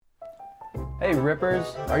Hey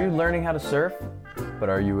Rippers, are you learning how to surf? But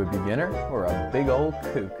are you a beginner or a big old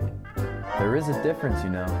kook? There is a difference, you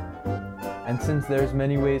know. And since there's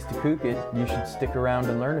many ways to kook it, you should stick around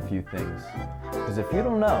and learn a few things. Because if you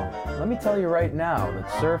don't know, let me tell you right now that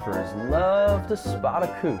surfers love to spot a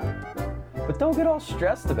kook. But don't get all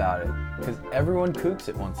stressed about it, because everyone kooks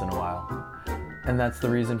it once in a while. And that's the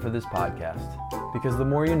reason for this podcast. Because the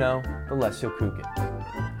more you know, the less you'll kook it.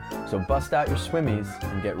 So bust out your swimmies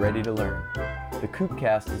and get ready to learn. The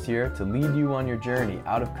Kookcast is here to lead you on your journey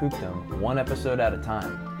out of kookdom one episode at a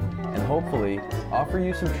time, and hopefully offer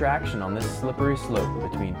you some traction on this slippery slope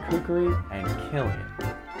between kookery and killing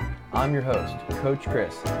it. I'm your host, Coach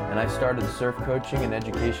Chris, and I started the surf coaching and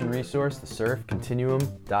education resource,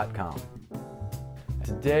 thesurfcontinuum.com.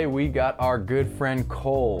 Today we got our good friend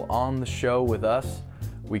Cole on the show with us.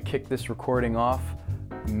 We kicked this recording off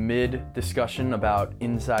mid-discussion about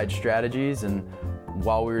inside strategies, and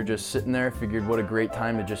while we were just sitting there, figured what a great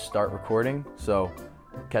time to just start recording. So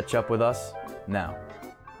catch up with us now.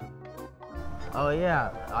 Oh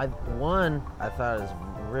yeah, I thought is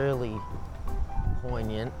really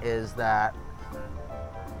poignant is that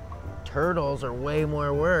turtles are way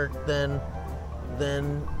more work than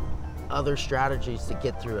other strategies to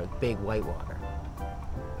get through a big whitewater.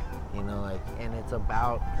 You know, like, and it's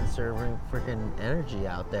about conserving freaking energy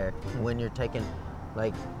out there when you're taking,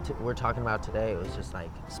 like, we're talking about today, it was just like,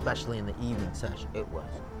 especially in the evening session, it was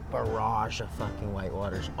barrage of fucking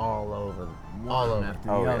whitewaters all over. After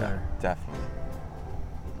the other. Yeah, definitely.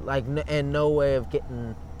 Like, and no way of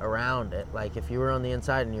getting around it. Like, if you were on the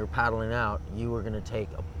inside and you were paddling out, you were gonna take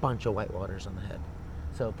a bunch of whitewaters on the head.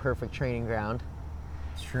 So perfect training ground.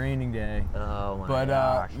 Training day. Oh my But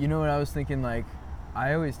gosh. you know what I was thinking, like,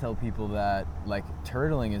 I always tell people that, like,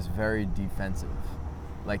 turtling is very defensive.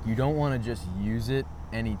 Like, you don't want to just use it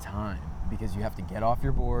anytime, because you have to get off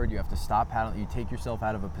your board, you have to stop paddling, you take yourself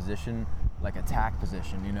out of a position, like attack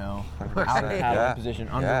position, you know, out of paddling position,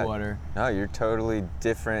 underwater. No, you're totally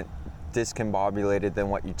different, discombobulated than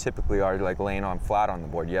what you typically are, like laying on flat on the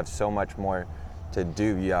board. You have so much more to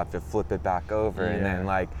do. You have to flip it back over and then,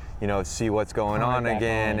 like, you know, see what's going on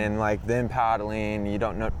again, and like then paddling, you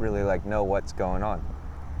don't really like know what's going on.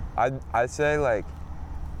 I'd say, like,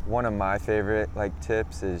 one of my favorite, like,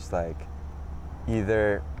 tips is, like,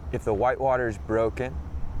 either if the whitewater's broken,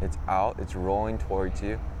 it's out, it's rolling towards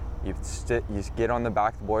you, you get on the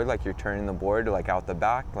back of the board, like you're turning the board, like, out the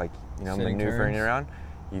back, like, you know, Sitting maneuvering turns. around.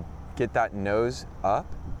 You get that nose up,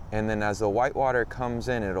 and then as the whitewater comes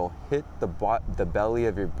in, it'll hit the belly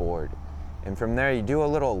of your board. And from there, you do a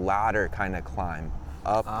little ladder kind of climb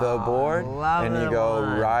up the board, and you go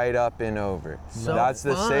right up and over. So that's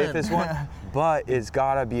the fun. safest one, but it's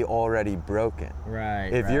gotta be already broken. Right.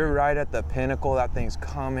 If you're right at the pinnacle, that thing's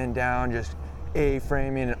coming down, just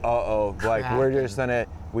A-framing, and like, we're just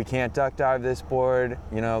we can't duck dive this board,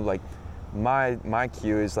 you know, like, my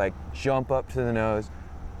cue is, like, jump up to the nose,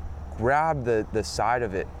 grab the side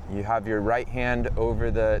of it. You have your right hand over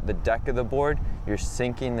the deck of the board, you're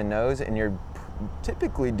sinking the nose, and you're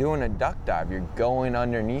typically doing a duck dive. You're going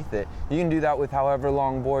underneath it. You can do that with however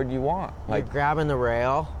long board you want. Like, Like, grabbing the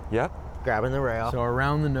rail, yep. So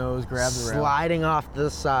around the nose, grab the rail. sliding off the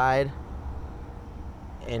side,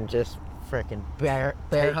 and just freaking bear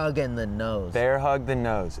hugging the nose. Bear hug the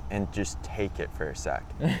nose and just take it for a sec.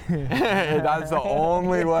 That's the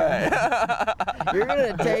only way. You're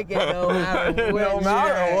gonna take it no matter No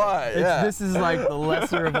matter what. Yeah. This is like the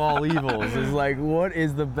lesser of all evils. Is like, what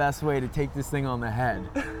is the best way to take this thing on the head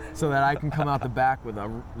so that I can come out the back with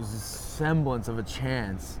a semblance of a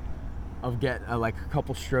chance of getting like a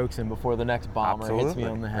couple strokes in before the next bomber hits me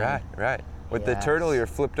on the head. Right. With the turtle, you're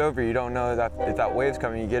flipped over. You don't know that if that wave's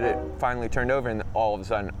coming. You get it finally turned over, and all of a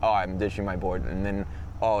sudden, I'm dishing my board, and then,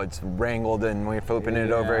 it's wrangled, and we're flipping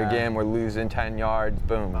it over again. We're losing 10 yards.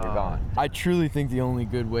 Boom, you're gone. I truly think the only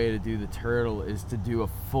good way to do the turtle is to do a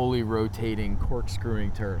fully rotating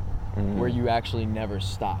corkscrewing turtle, where you actually never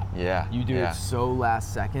stop. Yeah. You do it so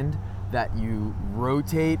last second that you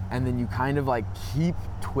rotate, and then you kind of like keep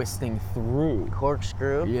twisting through.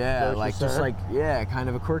 Corkscrew. Yeah, like just like, kind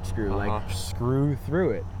of a corkscrew, like screw through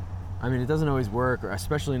it. I mean, it doesn't always work, or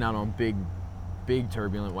especially not on big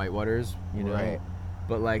turbulent whitewaters, you know. Right.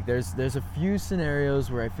 But like there's a few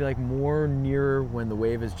scenarios where I feel like more near when the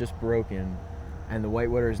wave is just broken and the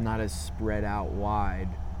whitewater is not as spread out wide,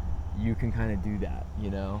 you can kind of do that, you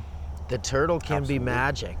know. The turtle can Absolutely. be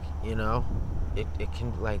magic, you know. It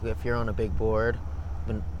can, like, if you're on a big board,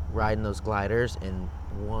 been riding those gliders, and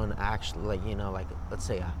one actually, like, you know, like, let's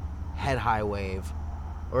say a head high wave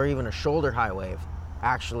or even a shoulder high wave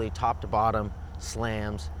actually top to bottom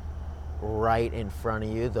slams right in front of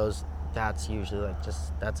you, that's usually like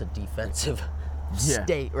that's a defensive Yeah.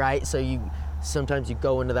 state, right? So sometimes you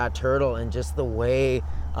go into that turtle, and just the way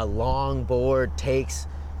a long board takes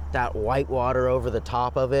that white water over the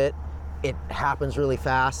top of it, it happens really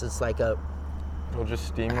fast. It's like a It'll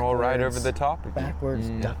just steamroll right over backwards- the top again. backwards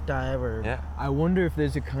duck dive, or Yeah. I wonder if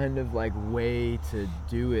there's a kind of like way to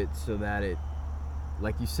do it so that it,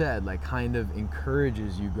 like you said, like kind of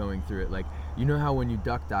encourages you going through it. Like, you know how when you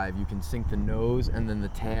duck dive, you can sink the nose and then the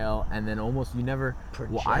tail, and then almost you never.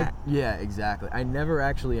 Project. Yeah, exactly. I never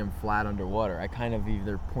actually am flat underwater. I kind of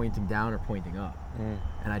either pointing down or pointing up,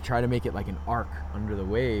 and I try to make it like an arc under the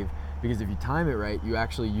wave. Because if you time it right, you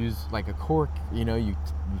actually use like a cork, you know, you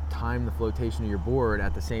time the flotation of your board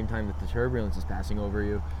at the same time that the turbulence is passing over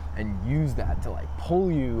you, and use that to like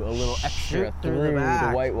pull you a little extra Shoot through through the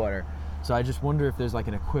back. whitewater. So I just wonder if there's like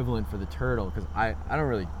an equivalent for the turtle, because I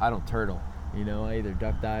don't turtle, you know, I either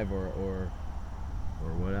duck dive or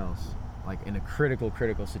what else? Like in a critical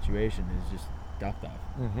situation is just duck dive.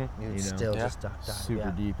 you you know, still yeah. just duck dive. Super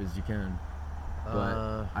yeah. deep as you can. But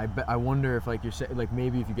Uh, I wonder if, like you're saying, like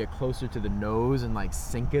maybe if you get closer to the nose and like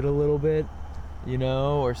sink it a little bit, you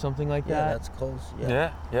know, or something like yeah, that. that's close.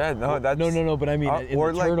 Yeah. No, that's No. But I mean, in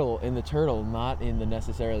or the like- turtle, not in the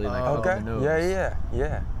necessarily like up Okay. on the nose.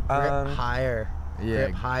 Yeah. Grip higher. Yeah.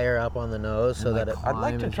 Grip higher up on the nose so And, that like, it. I'd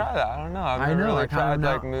like to climb try that. I don't know. I've I never know, really I kinda tried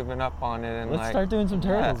know. like moving up on it and Let's like start doing some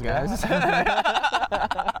turtles, guys.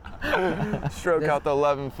 stroke out the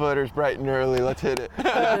 11-footers bright and early. Let's hit it.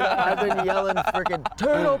 I've been yelling freaking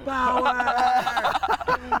turtle power,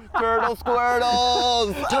 Turtle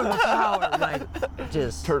squirtles. turtle power, like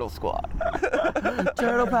just Turtle squad.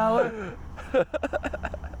 turtle power.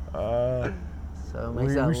 So it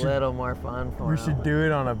makes We- it a we should- little more fun for We him. should do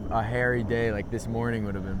it on a hairy day, like this morning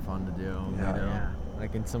would have been fun to do. Yeah. You know? Yeah.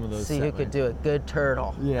 Like in some of those. See who set could lanes. do a good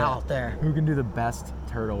turtle out there. Who can do the best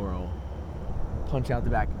turtle roll? Punch out the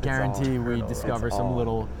back. Guarantee we turtle. discover It's some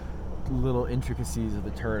all- little intricacies of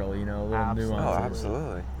the turtle, you know, little Absolutely. Oh, nuances.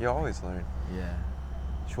 absolutely. You always learn. Yeah.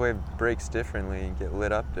 Each wave breaks differently and get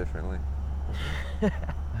lit up differently.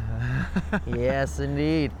 Yes,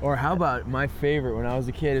 indeed. Or how about my favorite when I was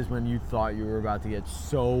a kid is when you thought you were about to get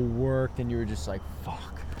so worked and you were just like,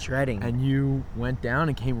 fuck. Treading. And you went down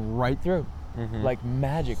and came right through. Like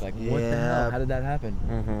magic. Like, what the Yeah. hell? How did that happen?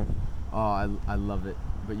 Mm-hmm. Oh, I love it.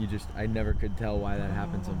 But I never could tell why that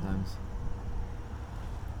happened sometimes.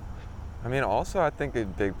 I mean, also, I think a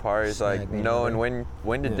big part is like Snag me knowing another.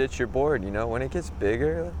 when to Yeah. ditch your board. You know, when it gets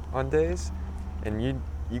bigger on days, and you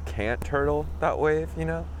can't turtle that wave, you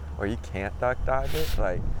know, or you can't duck dive it.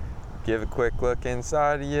 Like, give a quick look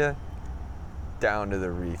inside of you, down to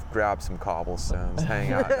the reef, grab some cobblestones,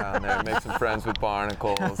 hang out down there, make some friends with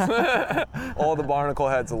barnacles. All the barnacle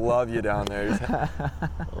heads love you down there.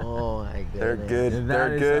 Oh my goodness. They're good. That They're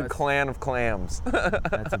a is good us. clan of clams.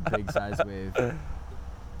 That's a big size wave.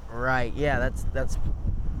 Right. Yeah. That's.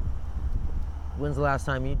 When's the last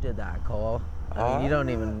time you did that, Cole? I mean, you don't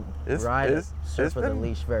even it's- ride it's- surf it's with a been-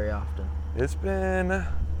 leash very often. It's been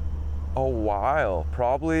a while.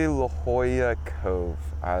 Probably La Jolla Cove.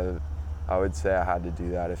 I would say I had to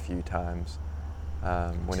do that a few times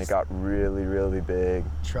when it got really, really big.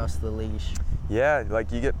 Trust the leash. Yeah,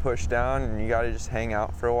 like you get pushed down and you got to just hang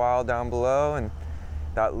out for a while down below, and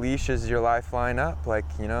that leash is your lifeline up. Like,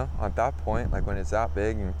 you know, at that point, like when it's that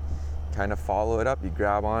big, and kind of follow it up. You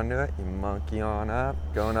grab onto it, you monkey on up,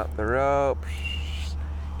 going up the rope,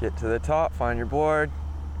 get to the top, find your board.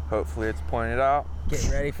 Hopefully it's pointed out. Get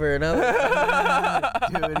ready for another.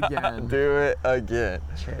 Do it again. Do it again.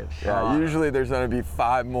 Yeah, usually there's gonna be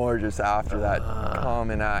 5 more just after that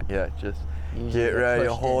coming at you. Just Usually get get ready,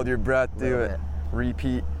 pushed hold in your breath, a do little it. bit.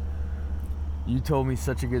 Repeat. You told me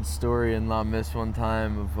such a good story in La Miss one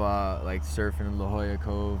time of like surfing in La Jolla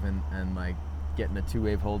Cove and like getting a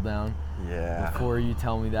 2-wave hold down. Yeah. Before you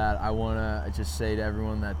tell me that, I want to just say to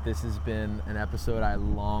everyone that this has been an episode I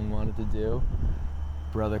long wanted to do.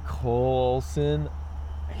 Brother Cole Olson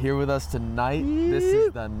here with us tonight. This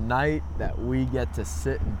is the night that we get to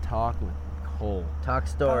sit and talk with Cole. Talk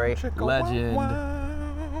story. Legend.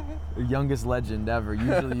 The youngest legend ever.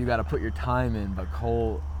 Usually you got to put your time in, but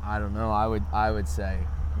Cole, I don't know. I would say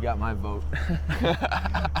you got my vote.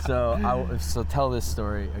 So tell this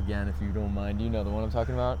story again, if you don't mind. You know the one I'm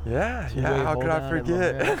talking about. Yeah, Two-wave yeah. How hold could I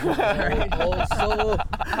down at La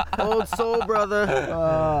forget? Old soul,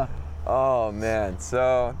 brother. Oh man,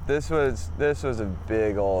 so this was a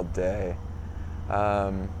big old day. I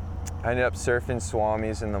ended up surfing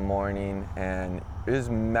Swamis in the morning, and it was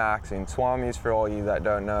maxing. Swamis, for all you that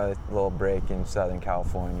don't know, a little break in Southern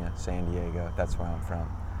California, San Diego. That's where I'm from.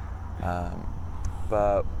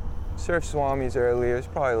 But surfed Swamis early. It was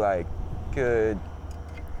probably like good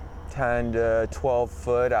 10 to 12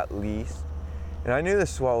 foot at least. And I knew the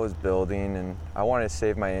swell was building and I wanted to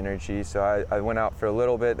save my energy, so I went out for a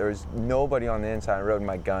little bit. There was nobody on the inside. I rode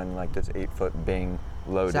my gun, like this 8-foot Bing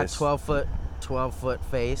Lotus. Is that 12 foot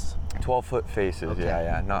face? 12 foot faces, Okay.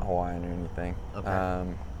 yeah, not Hawaiian or anything.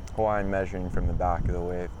 Okay. Hawaiian measuring from the back of the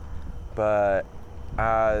wave. But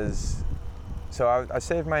I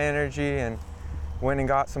saved my energy and went and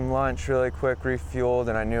got some lunch really quick, refueled,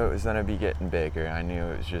 and I knew it was gonna be getting bigger. I knew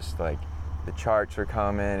it was just like, the charts were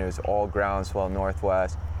coming, it was all groundswell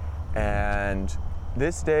northwest, and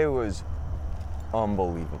this day was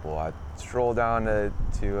unbelievable. I strolled down to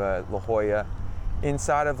La Jolla.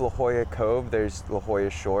 Inside of La Jolla Cove, there's La Jolla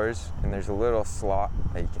Shores, and there's a little slot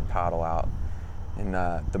that you can paddle out in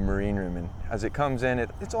the marine room. And as it comes in,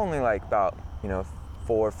 it's only like about 4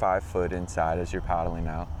 or 5 foot inside as you're paddling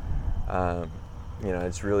out.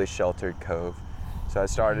 It's really sheltered cove. So I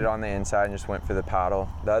started on the inside and just went for the paddle.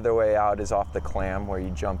 The other way out is off the clam, where you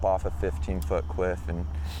jump off a 15-foot cliff and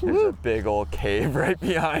there's a big old cave right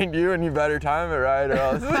behind you, and you better time it right or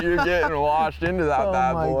else you're getting washed into that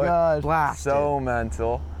bad boy. Oh my gosh. Blasted. So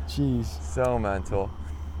mental. Jeez. So mental.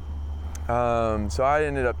 So I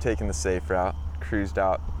ended up taking the safe route, cruised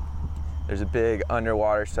out. There's a big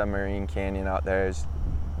underwater submarine canyon out there.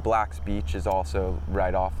 Black's Beach is also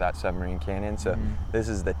right off that submarine canyon. So this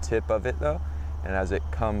is the tip of it though. And as it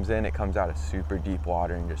comes in, it comes out of super deep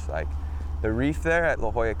water, and just like the reef there at La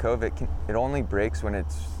Jolla Cove, it only breaks when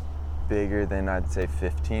it's bigger than, I'd say,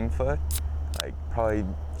 15 foot. Like probably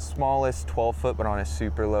smallest 12 foot, but on a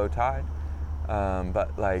super low tide.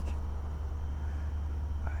 But like,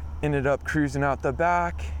 I ended up cruising out the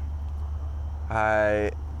back.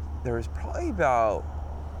 There was probably about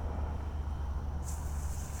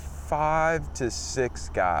 5 to 6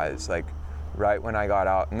 guys, like right when I got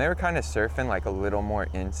out, and they were kind of surfing like a little more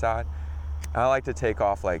inside. I like to take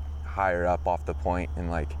off like higher up off the point,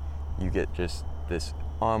 and like you get just this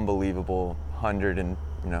unbelievable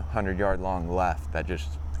 100-yard long left that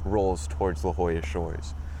just rolls towards La Jolla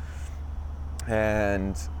Shores.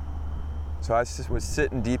 And so I was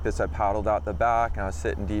sitting deepest. I paddled out the back and I was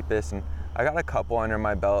sitting deepest, and I got a couple under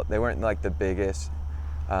my belt. They weren't like the biggest,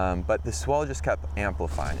 but the swell just kept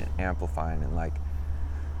amplifying, and like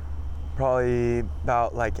probably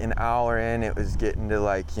about like an hour in, it was getting to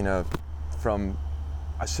like, from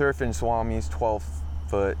a surfing Swami's 12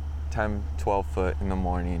 foot, 10, 12 foot in the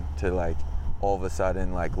morning to like all of a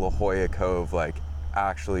sudden like La Jolla Cove, like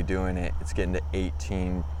actually doing it. It's getting to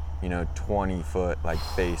 18, 20 foot like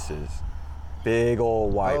faces. Big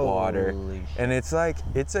old white water. And it's like,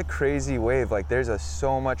 it's a crazy wave. Like there's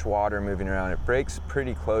so much water moving around. It breaks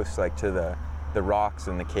pretty close like to the rocks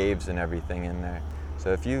and the caves and everything in there.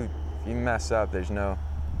 So if you mess up, there's no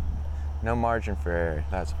margin for error,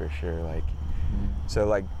 that's for sure. Like, so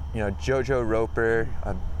like, Jojo Roper,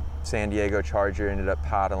 a San Diego Charger, ended up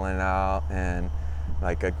paddling out, and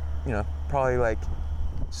like probably like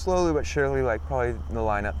slowly but surely, like probably the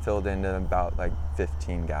lineup filled into about like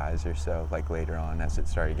 15 guys or so, like later on as it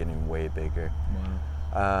started getting way bigger.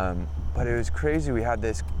 Wow. But it was crazy. We had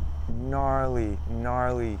this gnarly,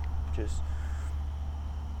 just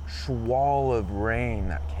squall of rain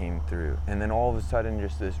that came through, and then all of a sudden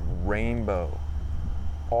just this rainbow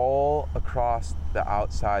all across the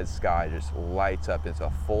outside sky just lights up. It's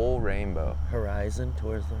a full rainbow. Horizon,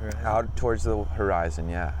 towards the horizon? Out towards the horizon,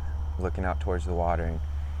 yeah. Looking out towards the water.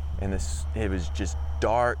 And it was just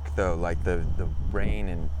dark though, like the rain,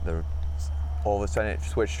 and all of a sudden it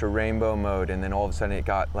switched to rainbow mode, and then all of a sudden it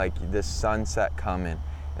got like this sunset coming,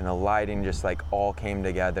 and the lighting just like all came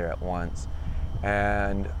together at once.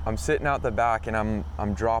 And I'm sitting out the back, and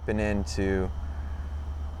I'm dropping into,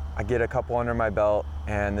 I get a couple under my belt,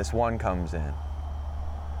 and this one comes in.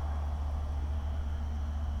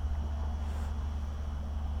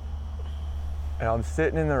 And I'm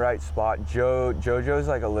sitting in the right spot. Jojo's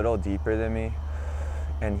like a little deeper than me,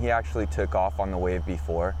 and he actually took off on the wave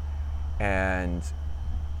before.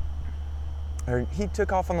 He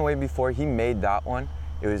took off on the wave before, he made that one.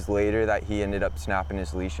 It was later that he ended up snapping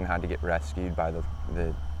his leash and had to get rescued by the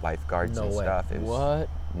lifeguards and stuff. It was What?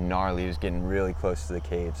 gnarly. He was getting really close to the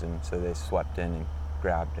caves, and so they swept in and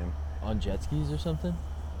grabbed him. On jet skis or something?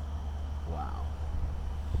 Wow.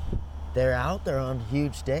 They're out there on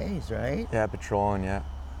huge days, right? Yeah, patrolling, yeah.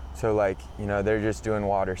 So like, they're just doing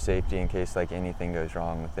water safety in case like anything goes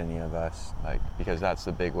wrong with any of us, like, because that's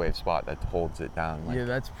the big wave spot that holds it down. Like, Yeah,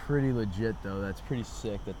 that's pretty legit though. That's pretty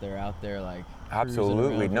sick that they're out there like cruising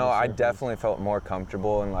absolutely. around No, with the I surfers. definitely felt more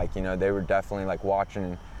comfortable, and like, they were definitely like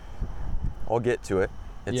watching. I'll get to it.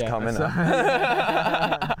 It's Yeah, coming sorry.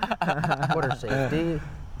 up. Water safety.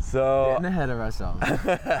 So Getting ahead of ourselves.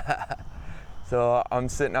 So I'm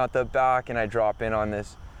sitting out the back and I drop in on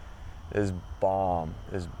this bomb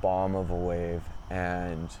of a wave,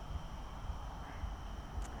 and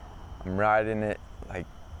I'm riding it like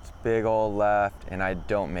it's big old left, and I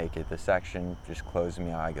don't make it. The section just closes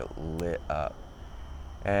me out. I get lit up,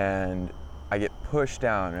 and I get pushed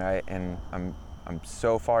down, right? And I'm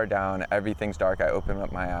so far down, everything's dark. I open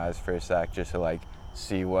up my eyes for a sec just to like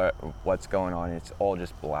see what's going on. It's all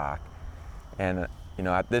just black, and you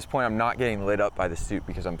know, at this point, I'm not getting lit up by the suit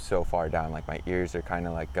because I'm so far down. Like, my ears are kind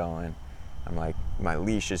of like going. I'm like, my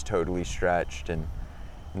leash is totally stretched. And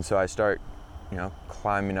so I start, you know,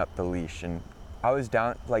 climbing up the leash. And I was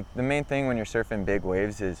down, like, the main thing when you're surfing big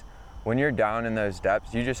waves is when you're down in those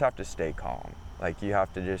depths, you just have to stay calm. Like, you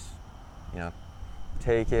have to just, you know,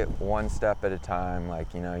 take it one step at a time.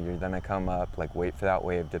 Like, you know, you're gonna come up, like, wait for that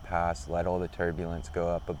wave to pass, let all the turbulence go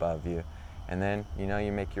up above you. And then, you know,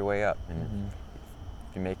 you make your way up. And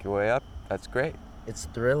if you make your way up, that's great. It's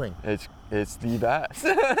thrilling. It's the best.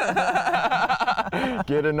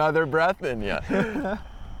 Get another breath in you.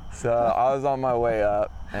 So I was on my way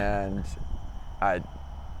up, and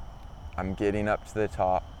I'm getting up to the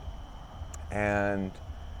top, and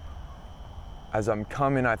as I'm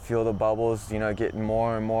coming, I feel the bubbles, you know, getting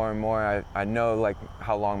more and more and more. I know like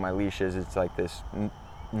how long my leash is. It's like this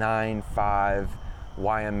 9.5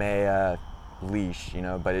 Waimea leash, you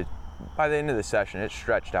know, but by the end of the session, it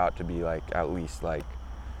stretched out to be like at least like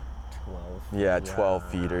 12. 12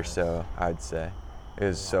 feet or so, I'd say. It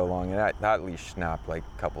was so long, and that leash snapped like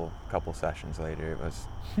a couple sessions later. It was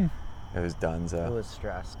donezo. It was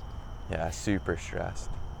stressed. Yeah, super stressed.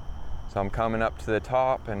 So I'm coming up to the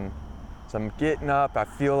top, and so I'm getting up. I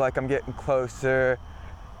feel like I'm getting closer,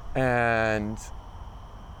 and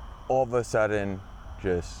all of a sudden,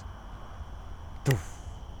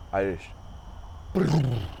 I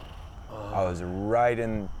was right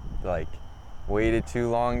in, like, waited too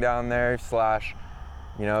long down there,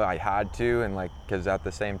 you know, I had to, and like, cause at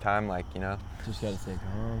the same time, like, you know. Just gotta stay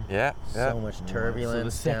calm. Yeah. So much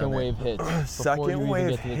turbulence. So the second wave hits. Second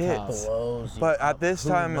wave hits. But at this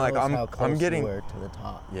time, like, I'm getting. You were to the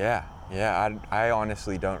top. Yeah. I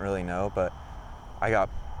honestly don't really know, but I got,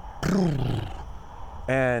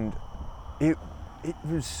 and it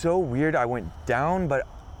was so weird. I went down, but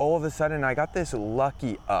all of a sudden I got this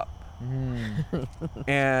lucky up.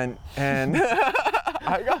 And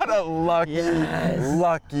I got a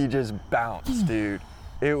lucky just bounce, dude.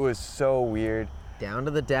 It was so weird. Down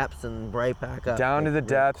to the depths and right back up. Down to the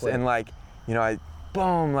depths, quick. and like, you know, I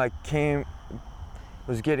boom, like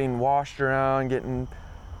was getting washed around, and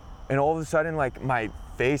all of a sudden, like, my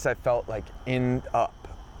face, I felt like up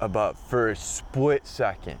above for a split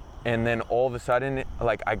second. And then all of a sudden,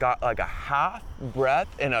 like, I got like a half breath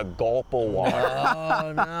and a gulp of water.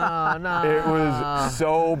 Oh, no. It was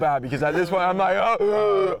so bad because at this point I'm like,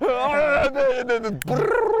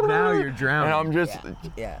 Now you're drowning. and I'm just,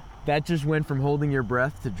 Yeah. That just went from holding your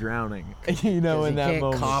breath to drowning. You know, in You that can't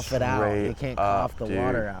moment. cough it out. You can't cough the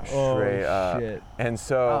water out. Oh, Straight up. shit. And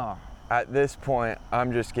so at this point,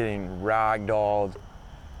 I'm just getting ragdolled.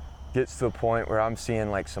 Gets to the point where I'm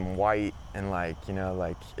seeing like some white, and like, you know,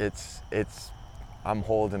 like I'm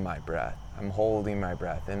holding my breath.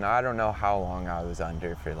 And I don't know how long I was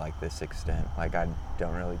under for like this extent. Like, I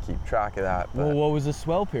don't really keep track of that. But Well, what was the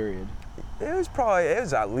swell period? it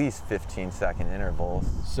was at least 15-second intervals.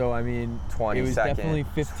 So, I mean, 20 it was second, definitely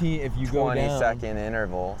 15 if you go 20-second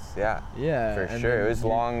intervals, yeah. Yeah. For and sure. then It was your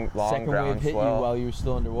long second ground wave hit swell. you while you were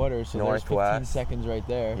still underwater, so there's 15 Northwest. seconds right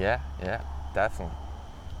there. Yeah, definitely.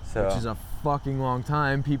 So, Which is a fucking long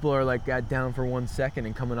time. People are like got down for 1 second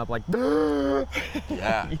and coming up like,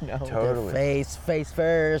 yeah, you know, totally. Face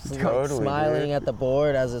first, Totally, smiling dude. at the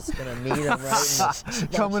board as it's gonna meet him right in the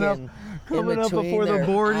Coming up in between before the their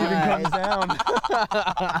board even eyes. comes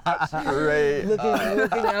down. Great.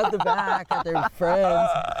 looking out the back at their friends.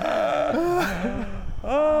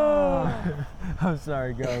 I'm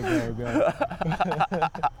sorry, go.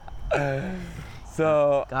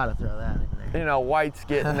 So, Gotta throw that in there. you know, white's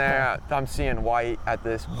getting there. I'm seeing white at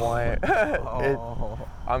this point.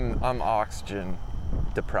 I'm oxygen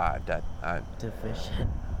deprived. Deficient.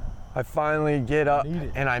 I finally get up Need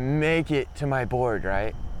it. and I make it to my board,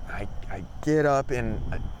 right? I get up and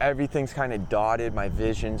everything's kind of dotted. My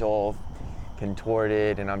vision's all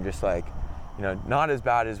contorted, and I'm just like, you know, not as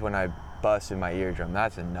bad as when I busted my eardrum.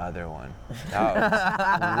 That's another one.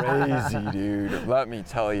 That was crazy, dude. Let me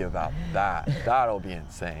tell you about that. That'll be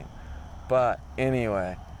insane. But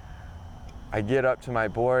anyway, I get up to my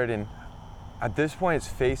board, and at this point it's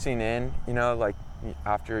facing in, you know, like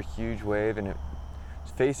after a huge wave, and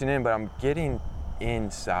it's facing in, but I'm getting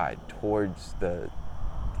inside towards the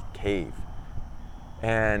cave.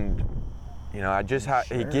 And I just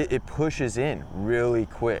it pushes in really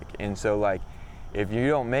quick. And so like if you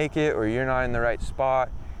don't make it or you're not in the right spot,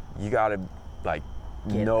 you got to like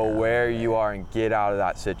know where you are and get out of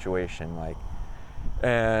that situation. Like,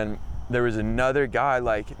 and there was another guy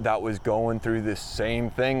like that was going through this same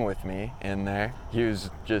thing with me in there. He was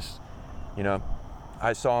just,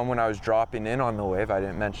 I saw him when I was dropping in on the wave. I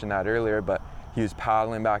didn't mention that earlier, but he was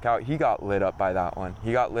paddling back out. He got lit up by that one.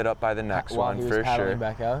 He got lit up by the next one for sure. While he was paddling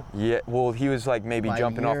back out? Yeah, well, he was like maybe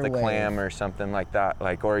jumping off the clam or something like that,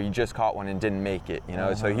 like, or he just caught one and didn't make it,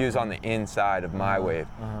 So he was on the inside of my wave.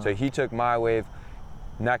 So he took my wave,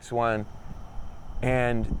 next one,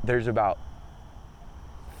 and there's about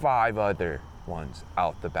 5 other ones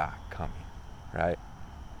out the back coming, right?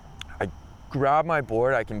 I grab my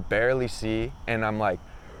board, I can barely see, and I'm like,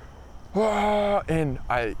 and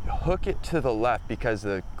I hook it to the left because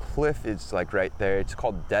the cliff is like right there. It's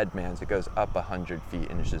called Dead Man's. It goes up 100 feet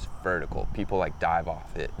and it's just vertical. People like dive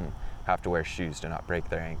off it and have to wear shoes to not break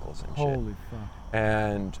their ankles and shit. Holy fuck.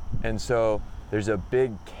 And so there's a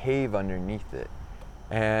big cave underneath it.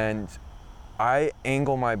 And I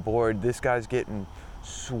angle my board. This guy's getting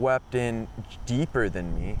swept in deeper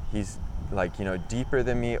than me. He's like, deeper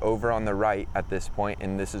than me over on the right at this point,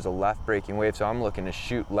 and this is a left breaking wave, so I'm looking to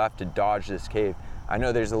shoot left to dodge this cave. I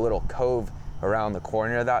know there's a little cove around the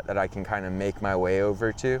corner of that I can kind of make my way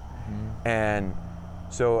over to. And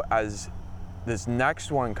so as this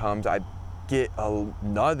next one comes, I get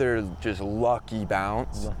another just lucky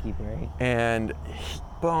bounce. Lucky break. And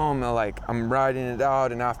boom, like I'm riding it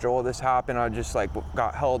out, and after all this happened, I just like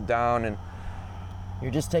got held down, and you're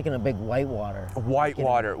just taking a big whitewater.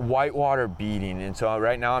 Whitewater beating. And so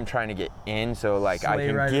right now I'm trying to get in so like I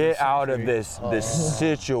can get out of this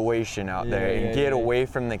situation out there and get away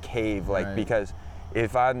from the cave. Like, because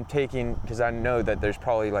if I'm taking, because I know that there's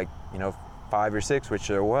probably like, 5 or 6, which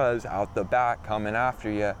there was, out the back coming after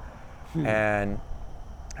you. And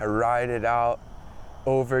I ride it out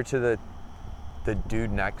over to the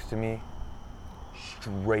dude next to me,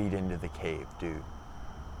 straight into the cave, dude.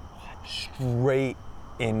 Straight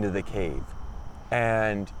into the cave,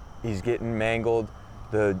 and he's getting mangled.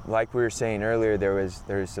 Like we were saying earlier, there was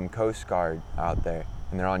some Coast Guard out there,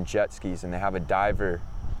 and they're on jet skis, and they have a diver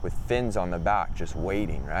with fins on the back just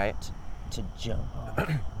waiting, right? To jump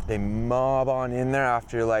on. They mob on in there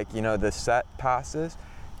after the set passes.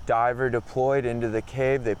 Diver deployed into the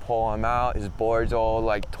cave. They pull him out. His board's all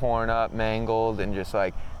like torn up, mangled, and just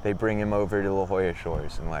like they bring him over to La Jolla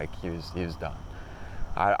Shores, and like he was done.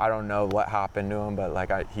 I don't know what happened to him,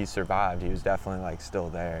 but he survived. He was definitely like still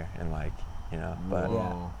there, and but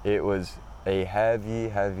it was a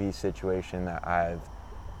heavy situation that I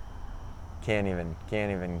can't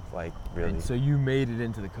even like really. And so you made it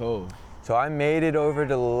into the cove. So I made it over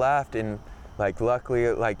to the left, and like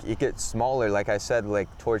luckily like it gets smaller. Like I said,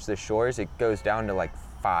 like towards the shores, it goes down to like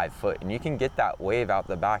 5 foot, and you can get that wave out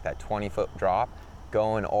the back, that 20-foot drop,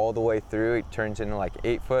 going all the way through. It turns into like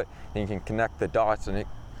 8 foot, and you can connect the dots, and it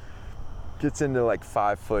gets into like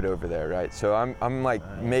 5 foot over there, right? So I'm like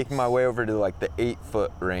making my way over to like the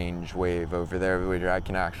 8-foot range wave over there, where I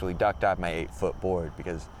can actually duck dive my 8-foot board,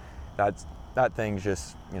 because that thing's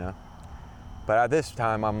just, But at this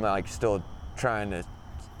time, I'm like still trying to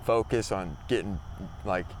focus on getting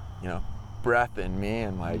like, breath in me,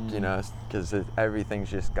 and like, because everything's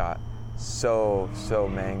just got so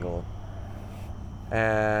mangled.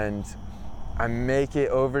 And I make it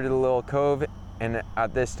over to the little cove, and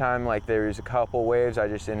at this time, like, there's a couple waves. I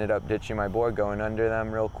just ended up ditching my board, going under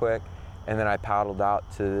them real quick, and then I paddled out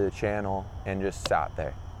to the channel and just sat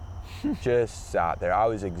there. Just sat there. I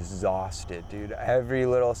was exhausted, dude. Every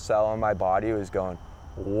little cell in my body was going,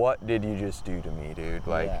 what did you just do to me, dude?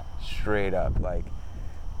 Like, straight up. Like,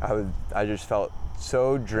 I just felt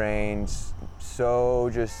so drained, so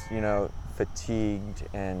just, fatigued,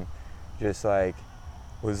 and just like,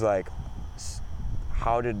 was like,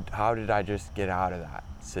 how did I just get out of that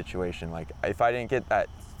situation? Like, if I didn't get that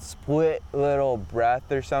split little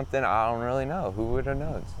breath or something, I don't really know. Who would have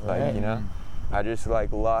known? Like, I just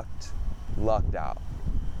like lucked out.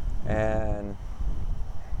 And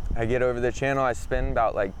I get over the channel, I spend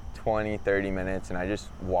about like 20, 30 minutes, and I just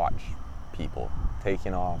watch people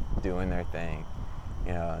taking off, doing their thing,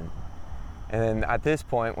 And then at this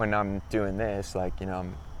point, when I'm doing this, like,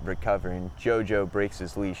 I'm recovering. JoJo breaks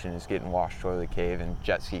his leash and is getting washed toward the cave, and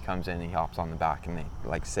jet ski comes in and he hops on the back, and they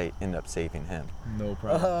like end up saving him. No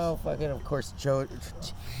problem. Oh, fucking, of course,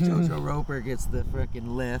 Jojo Roper gets the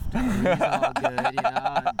freaking lift. And he's all good, you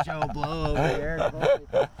know. And Joe Blow over here.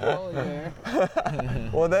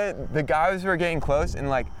 Well, the guys were getting close, and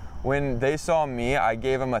like when they saw me, I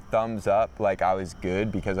gave them a thumbs up, like I was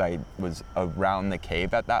good because I was around the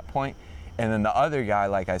cave at that point. And then the other guy,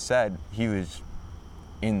 like I said, he was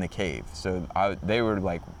in the cave, so they were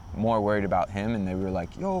like more worried about him, and they were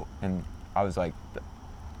like, "Yo," and I was like,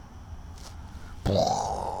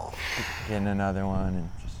 getting another one, and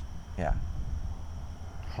just yeah.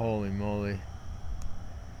 Holy moly.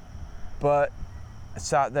 But I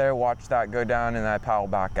sat there, watched that go down, and I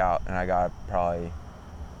paddled back out, and I got probably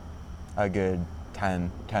a good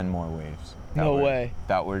 10 more waves. No way.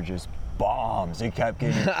 That were just bombs. It kept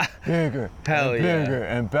getting bigger Hell and yeah. bigger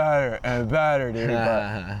and better, dude. But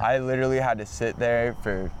I literally had to sit there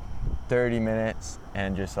for 30 minutes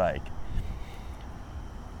and just like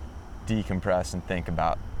decompress and think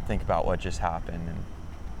about what just happened. And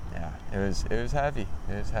yeah, it was heavy.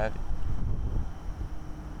 It was heavy.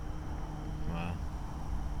 Wow.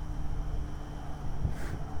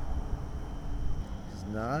 It's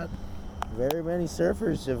not very many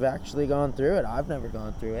surfers have actually gone through it. I've never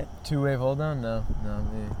gone through it. 2-wave hold down? No,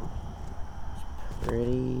 me.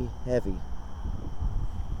 Pretty heavy.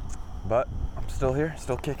 But I'm still here,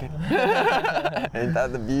 still kicking. Ain't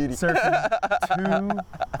that the beauty? Surfing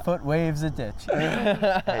 2-foot waves a ditch.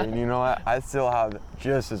 Hey, and you know what? I still have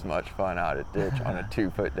just as much fun out at ditch on a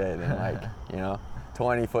 2-foot day than like,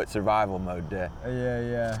 20-foot survival mode day.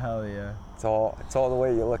 Yeah, hell yeah. It's all the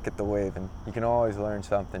way you look at the wave, and you can always learn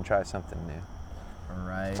something, try something new.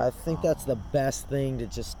 Right. I think that's the best thing to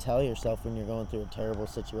just tell yourself when you're going through a terrible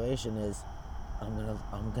situation is, I'm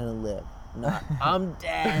gonna live. Not, I'm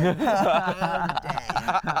dead. I'm dead.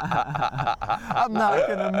 I'm not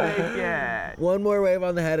gonna make it. One more wave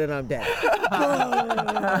on the head and I'm dead.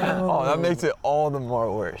 Oh, that makes it all the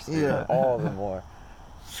more worse. Dude. Yeah. All the more.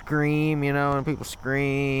 Scream, and people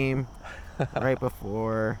scream right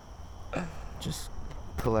before. Just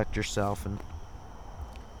collect yourself and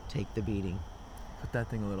take the beating. Put that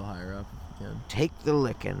thing a little higher up if you can. Take the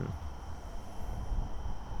licking.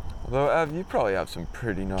 Although, Ev, you probably have some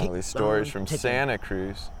pretty gnarly stories from Santa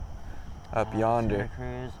Cruz up yonder.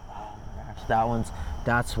 Santa Cruz. Oh my gosh.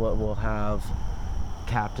 That's what we'll have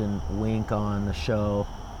Captain Wink on the show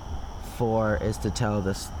for, is to tell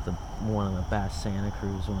the one of the best Santa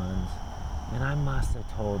Cruz ones. And I must have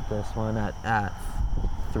told this one at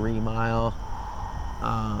 3 Mile.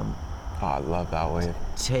 Oh, I love that wave.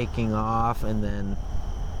 Taking off and then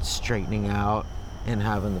straightening out and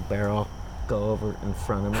having the barrel go over in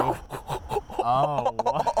front of me. Oh,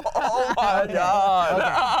 what? Oh my God. Okay.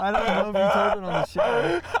 I don't know if you told it on the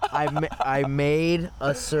show. I made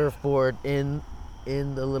a surfboard in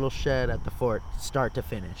the little shed at the fort, start to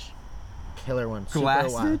finish. Killer one. Super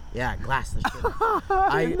Glassed wild. it? Yeah, glassed the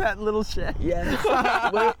shit. In that little shed.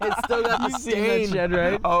 Yeah. Wait, it's still got the You seen that stain. shed,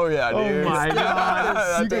 right? Oh yeah, Oh dude. my God. You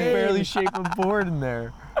can stain. barely shape a board in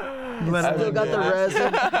there. Still got the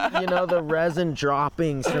resin, the resin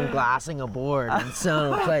droppings from glassing a board in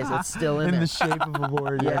some place. It's still in In there. the shape of a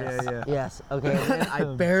board. Yes, Yeah. yes. Okay, and then I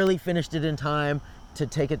barely finished it in time to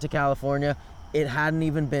take it to California. It hadn't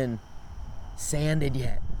even been sanded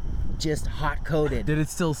yet, just hot coated. Did it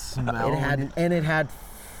still smell? It had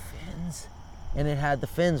fins, and it had the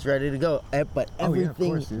fins ready to go. But Oh, yeah, of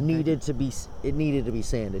everything course, dude. needed to be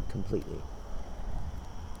sanded completely.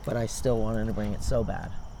 But I still wanted to bring it so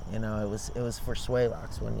bad. It was for Sway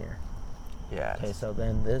Locks one year. Yes. Okay, so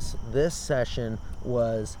then this session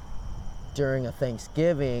was during a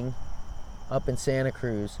Thanksgiving up in Santa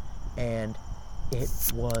Cruz, and it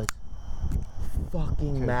was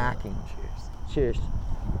fucking macking. Cheers.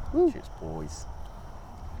 Cheers. Cheers, boys.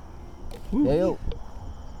 Yeah, yo.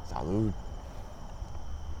 Salud.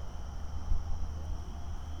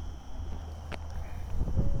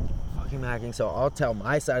 Fucking macking. So I'll tell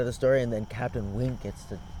my side of the story, and then Captain Wink gets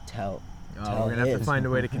to tell. Oh, tell we're gonna have his. to find a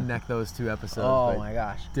way to connect those two episodes. Oh but my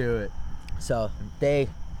gosh. Do it. So they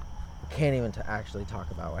can't even actually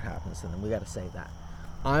talk about what happens to them. We got to save that.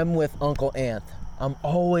 I'm with Uncle Anth. I'm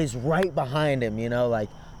always right behind him,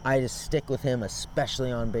 I just stick with him,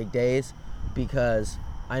 especially on big days, because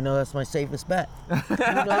I know that's my safest bet. He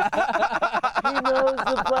knows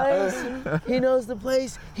the place. He knows the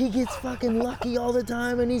place. He gets fucking lucky all the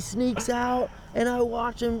time, and he sneaks out, and I've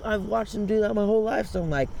watched him do that my whole life. So I'm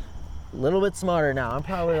like, a little bit smarter now. I'm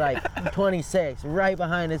probably like 26, right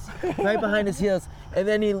behind his heels. And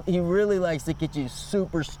then he really likes to get you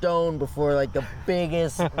super stoned before like the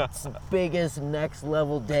biggest next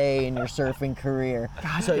level day in your surfing career.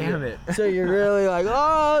 God damn it. So you're really like,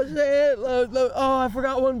 oh shit, oh I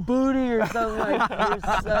forgot one booty or something. Like you're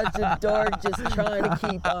such a dork just trying to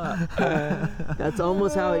keep up. That's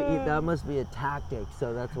almost how that must be a tactic.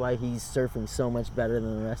 So that's why he's surfing so much better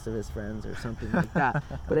than the rest of his friends or something like that.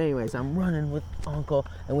 But anyways, I'm running with Uncle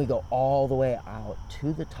and we go all the way out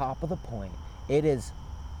to the top of the point. It is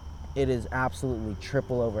absolutely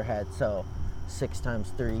triple overhead, so 6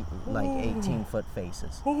 times 3, like 18-foot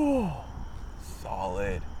faces. Oh,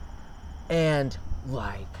 solid. And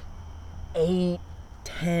like 8,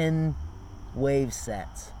 10 wave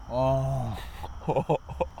sets. Oh.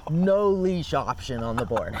 No leash option on the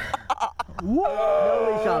board.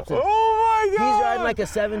 No leash option. Oh my God. He's riding like a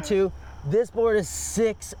 7.2. This board is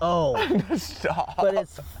 6.0. Stop. But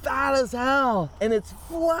it's fat as hell, and it's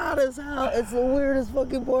flat as hell. It's the weirdest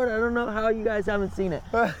fucking board. I don't know how you guys haven't seen it.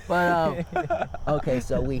 But, okay,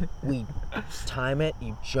 so we time it.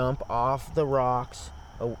 You jump off the rocks.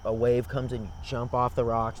 A wave comes in, you jump off the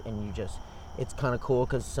rocks, and you just, it's kind of cool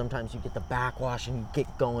because sometimes you get the backwash and you get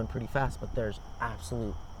going pretty fast, but there's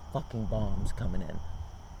absolute fucking bombs coming in.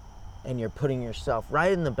 And you're putting yourself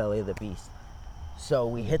right in the belly of the beast. So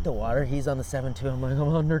we hit the water, he's on the 7.2, I'm like,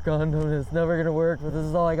 I'm under condom, it's never gonna work, but this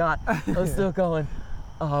is all I got. I'm still going.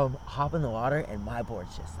 Hop in the water and my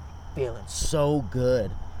board's just like feeling so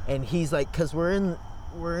good. And he's like, cause we're in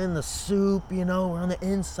the soup, you know, we're on the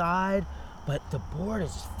inside, but the board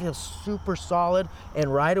feels super solid.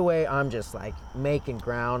 And right away, I'm just like making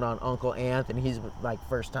ground on Uncle Anth, and he's like,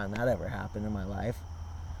 first time that ever happened in my life.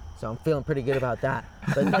 So I'm feeling pretty good about that.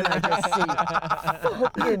 But then I just see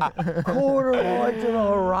fucking corduroy to the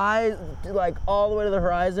horizon, like all the way to the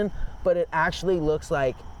horizon, but it actually looks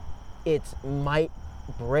like it might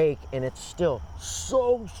break and it's still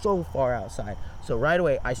so far outside. So right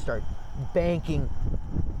away I start banking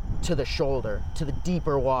to the shoulder, to the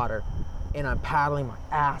deeper water, and I'm paddling my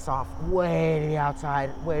ass off way to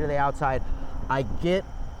the outside. I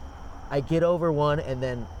get over one and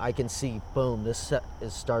then I can see, boom, this set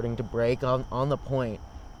is starting to break on the point,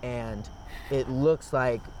 and it looks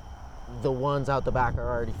like the ones out the back are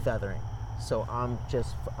already feathering. So I'm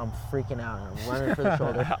freaking out and I'm running for the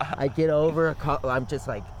shoulder. I get over a couple, I'm just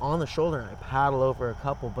like on the shoulder and I paddle over a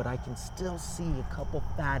couple, but I can still see a couple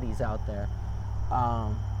fatties out there.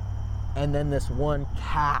 And then this one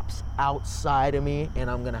caps outside of me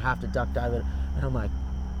and I'm gonna have to duck dive it. And I'm like,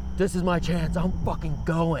 this is my chance. I'm fucking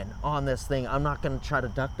going on this thing. I'm not gonna try to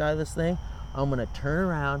duck dive this thing. I'm gonna turn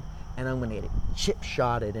around and I'm gonna get chip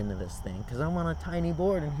shotted into this thing because I'm on a tiny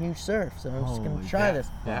board and huge surf. So I'm just gonna try this.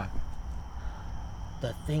 Yeah.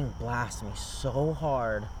 The thing blasts me so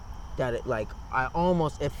hard that it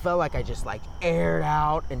felt like I just like aired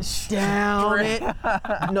out and down it.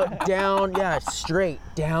 No, down, yeah, straight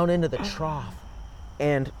down into the trough.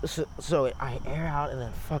 And so I air out and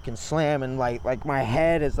then fucking slam, and like my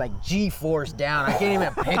head is like G-force down. I can't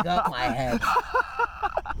even pick up my head.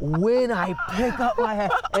 When I pick up my head,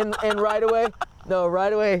 and right away,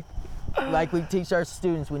 like we teach our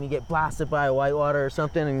students, when you get blasted by a whitewater or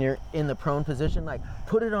something and you're in the prone position, like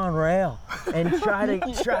put it on rail and try to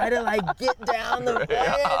like get down the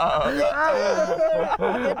get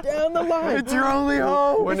down the line. It's your only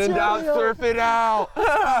hope. When in doubt, surf it out.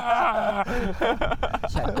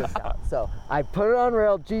 Check this out. So I put it on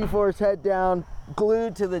rail, G-force, head down,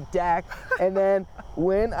 glued to the deck, and then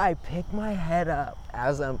when I pick my head up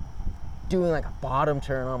as I'm doing like a bottom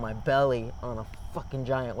turn on my belly on a fucking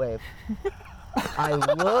giant wave, I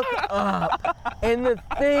look up and the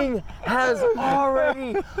thing has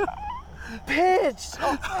already pitched.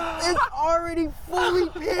 It's already fully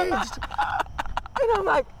pitched. And I'm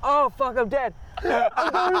like, oh fuck, I'm dead.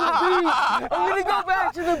 I'm going to the beach. I'm gonna go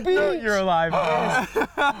back to the beach. You're alive.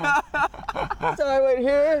 So I went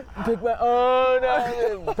here, pick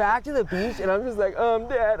my, back to the beach, and I'm just like, oh, I'm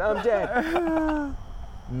dead.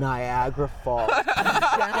 Niagara Falls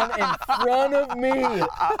down in front of me.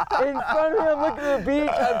 I'm looking at the beach.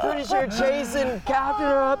 I'm pretty sure Chase and Captain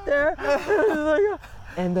are up there.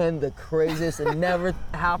 And then the craziest that never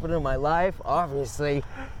happened in my life, obviously,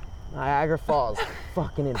 Niagara Falls,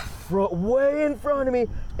 fucking way in front of me,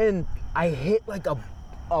 and I hit like a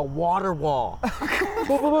water wall.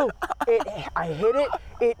 Boom, boom, boom. I hit it.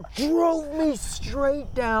 It drove me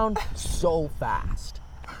straight down so fast.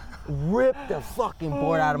 Ripped the fucking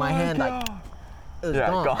board out of my hand, like it was Yeah,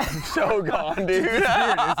 gone. so gone, dude. It's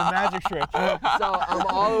a magic trick. So I'm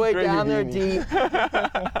all the way Bring your down there beanie.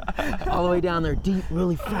 deep. All the way down there deep,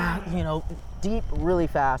 really fast, you know, deep, really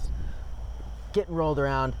fast. Getting rolled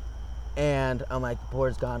around, and I'm like, the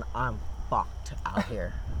board's gone. I'm fucked out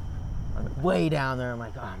here. I'm way down there. I'm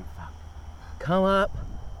like, oh, I'm fucked. Come up.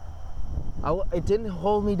 It didn't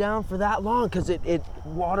hold me down for that long because it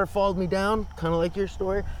waterfalled me down, kind of like your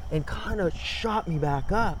story, and kind of shot me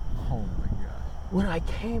back up. Oh my god. When I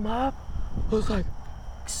came up, I was like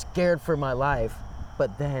scared for my life,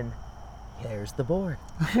 but then there's the board.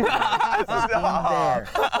 There.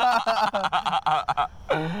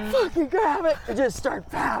 Fucking grab it and just start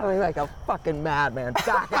paddling like a fucking madman.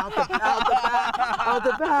 Back out the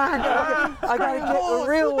back. I gotta get a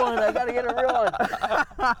real one. I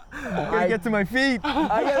Gotta get to my feet.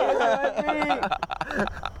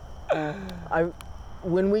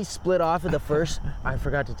 When we split off of the first, I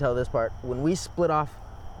forgot to tell this part. When we split off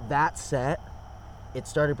that set, it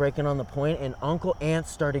started breaking on the point, and Uncle Ant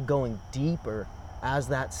started going deeper as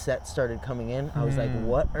that set started coming in. I was like,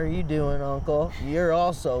 what are you doing, Uncle? You're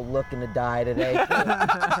also looking to die today,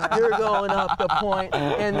 too. You're going up the point,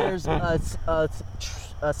 and there's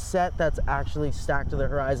a set that's actually stacked to the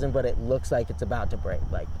horizon, but it looks like it's about to break.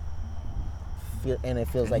 And it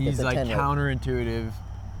feels like He's it's a like 10 counterintuitive,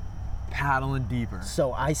 paddling deeper.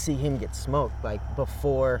 So I see him get smoked, like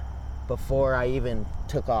before I even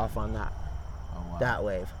took off on that. Oh, wow. That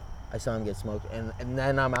wave. I saw him get smoked, and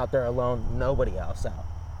then I'm out there alone, nobody else out.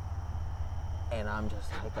 And I'm just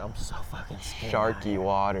like, I'm so fucking scared. Sharky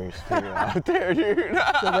waters too out there, dude.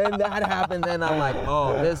 So then that happened, then I'm like,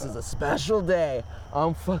 oh, this is a special day.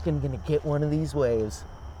 I'm fucking gonna get one of these waves,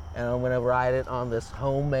 and I'm gonna ride it on this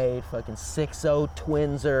homemade fucking 6.0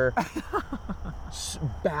 Twinser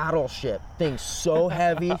battleship thing. So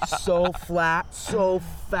heavy, so flat, so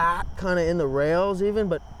fat, kind of in the rails even,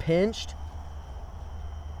 but pinched.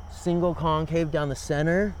 Single concave down the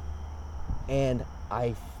center, and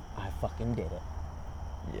I fucking did it.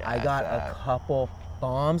 Yeah, I got a couple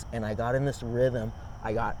bombs, and I got in this rhythm.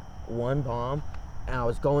 I got one bomb, and I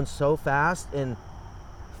was going so fast, and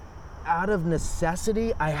out of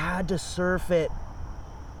necessity, I had to surf it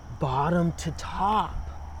bottom to top.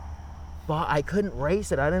 But I couldn't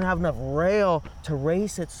race it. I didn't have enough rail to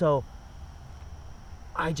race it, so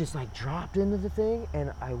I just like dropped into the thing,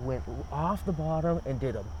 and I went off the bottom and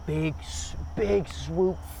did a big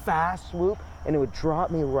swoop, fast swoop, and it would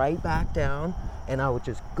drop me right back down, and I would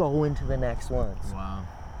just go into the next ones. Wow.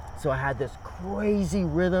 So I had this crazy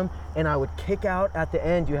rhythm, and I would kick out at the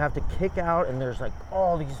end. You have to kick out, and there's like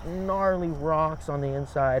all these gnarly rocks on the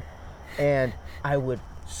inside, and I would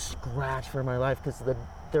scratch for my life because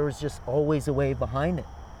there was just always a wave behind it.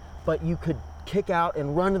 But you could kick out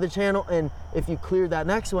and run to the channel, and if you clear that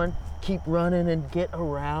next one, keep running and get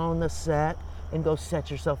around the set and go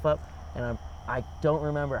set yourself up. And I don't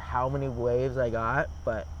remember how many waves I got,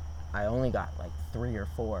 but I only got like 3 or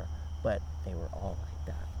 4, but they were all like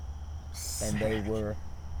that. And they were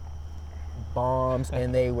bombs,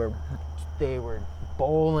 and they were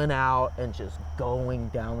bowling out and just going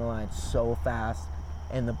down the line so fast,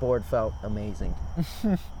 and the board felt amazing.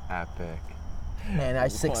 Epic. And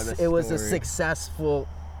it was a successful,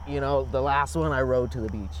 the last one I rode to the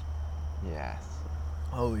beach. Yes.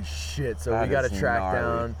 Holy shit! So That we got to is track gnarly.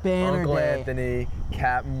 down Banner Uncle day. Anthony,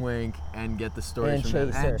 Captain Wink, and get the stories And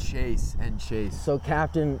from them. Chaser. And Chase. So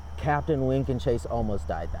Captain Wink and Chase almost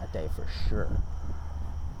died that day for sure.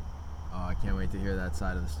 Oh, I can't wait to hear that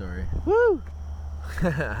side of the story. Woo!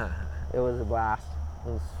 It was a blast.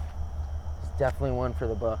 It's definitely one for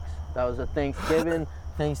the books. That was a Thanksgiving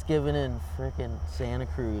in frickin' Santa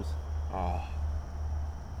Cruz. Oh.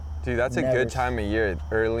 Dude, that's a Never good s- time of year.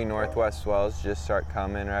 Early northwest swells just start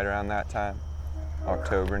coming right around that time.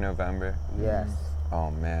 October, November. Yes.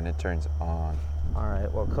 Oh man, it turns on. All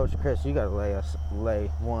right. Well, Coach Chris, you got to lay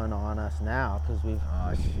one on us now because we've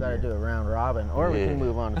got to shit. do a round robin, or we Yeah. can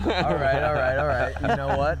move on. all right. You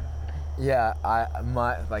know what? Yeah,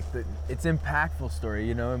 it's impactful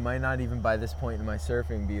story. It might not even by this point in my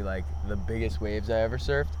surfing be like the biggest waves I ever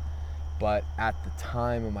surfed, but at the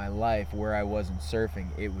time of my life where I wasn't surfing,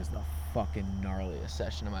 it was the fucking gnarliest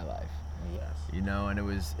session of my life. Yes. And it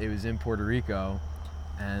was in Puerto Rico,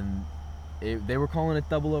 and they were calling it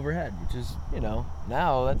double overhead, which is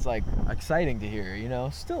now that's like exciting to hear.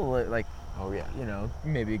 Still like. Oh yeah.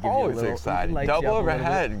 Maybe it gives Always you a little exciting. lights you Double up a little bit.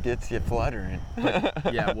 overhead gets you fluttering.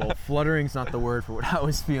 Yeah, well, fluttering's not the word for what I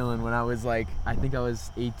was feeling when I was like, I think I was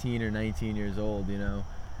 18 or 19 years old,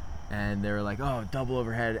 and they were like, oh, double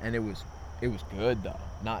overhead, and it was good though,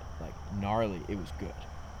 not like gnarly, it was good.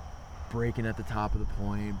 Breaking at the top of the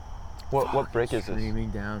point, What break is this? Streaming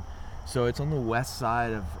down. So it's on the west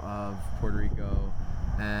side of Puerto Rico,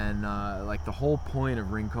 and like the whole point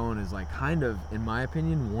of Rincon is like kind of, in my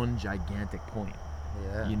opinion, one gigantic point.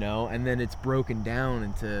 Yeah. You know, and then it's broken down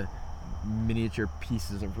into miniature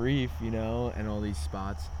pieces of reef, you know, and all these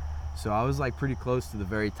spots. So I was like pretty close to the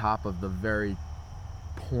very top of the very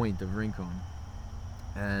point of Rincon,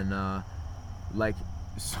 and like,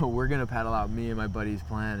 so we're gonna paddle out. Me and my buddy's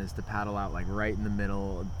plan is to paddle out like right in the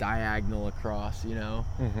middle, diagonal across, you know,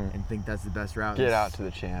 and think that's the best route. Get out to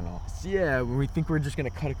the channel. Yeah, we think we're just gonna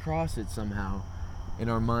cut across it somehow. In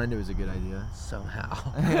our mind, it was a good idea. Somehow.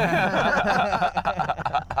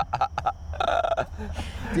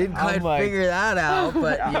 Didn't quite figure that out,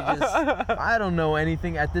 but you just... I don't know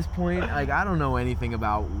anything at this point. Like, I don't know anything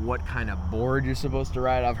about what kind of board you're supposed to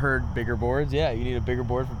ride. I've heard bigger boards. Yeah, you need a bigger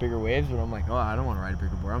board for bigger waves, but I'm like, oh, I don't want to ride a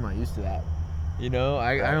bigger board. I'm not used to that. You know,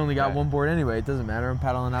 I only got one board anyway. It doesn't matter. I'm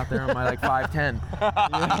paddling out there on my like 5'10".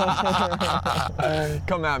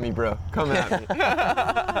 Come at me, bro. Come at me.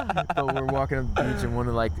 But we're walking up the beach, and one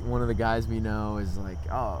of the guys we know is like,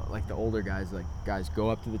 oh, like the older guys, like, guys, go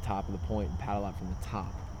up to the top of the point and paddle out from the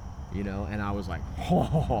top. You know, and I was like,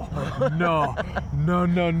 oh, no.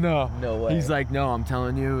 No way. He's like, no, I'm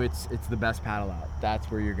telling you, it's the best paddle out. That's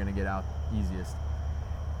where you're gonna get out easiest.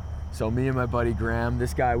 So me and my buddy Graham,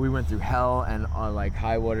 this guy, we went through hell and like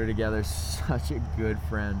high water together. Such a good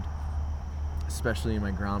friend, especially in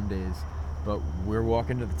my Grom days. But we're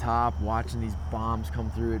walking to the top, watching these bombs come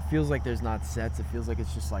through. It feels like there's not sets. It feels like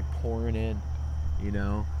it's just like pouring in, you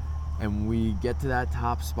know? And we get to that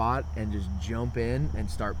top spot and just jump in and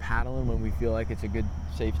start paddling when we feel like it's a good,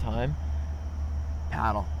 safe time.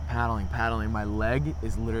 Paddling. My leg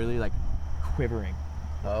is literally like quivering.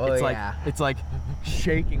 Oh, it's yeah. Like, it's like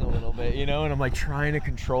shaking a little bit, you know, and I'm like trying to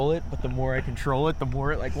control it, but the more I control it, the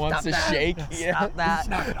more it like wants to shake. Stop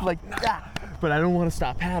that. Like that. But I don't want to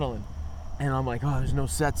stop paddling. And I'm like, oh, there's no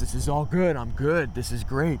sets. This is all good. I'm good. This is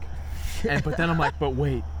great. But then I'm like, but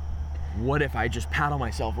wait, what if I just paddle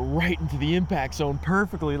myself right into the impact zone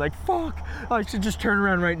perfectly? Like, fuck, I should just turn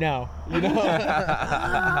around right now, you know?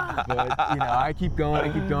 But, you know, I keep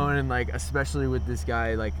going, and like, especially with this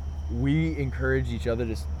guy, like, we encourage each other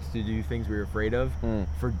to do things we were afraid of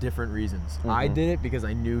for different reasons. I did it because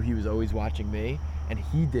I knew he was always watching me, and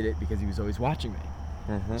he did it because he was always watching me.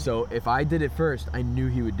 So if I did it first, I knew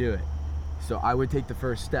he would do it. So I would take the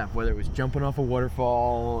first step, whether it was jumping off a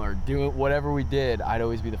waterfall or doing whatever we did, I'd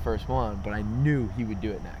always be the first one, but I knew he would do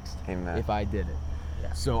it next. Amen. If I did it.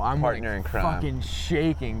 Yeah. So I'm Partner in like crime. fucking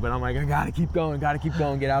shaking, but I'm like, I gotta keep going,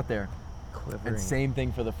 get out there. Quivering. And same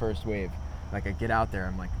thing for the first wave. Like, I get out there,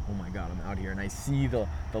 I'm like, oh my God, I'm out here. And I see the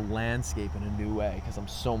landscape in a new way because I'm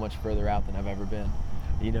so much further out than I've ever been.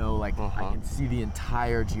 You know, like, I can see the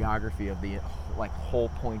entire geography of the like whole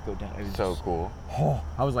point go down. It was So just, cool. Oh,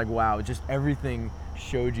 I was like, wow, just everything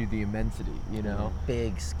showed you the immensity, you know?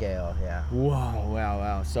 Big scale, yeah.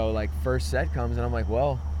 Wow. So, like, first set comes, and I'm like,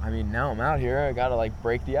 well, I mean, now I'm out here. I gotta, like,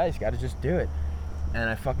 break the ice. Gotta just do it. And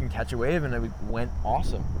I fucking catch a wave, and it went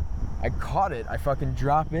awesome. I caught it. I fucking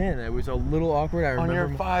drop in. It was a little awkward. I remember On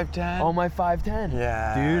your 5'10"? on my 5'10".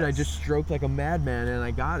 Yes. Dude, I just stroked like a madman, and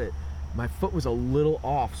I got it. My foot was a little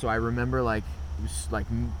off, so I remember like it was like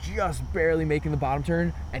just barely making the bottom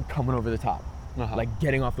turn and coming over the top, like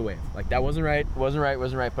getting off the wave. Like that wasn't right.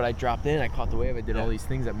 But I dropped in. I caught the wave. I did all these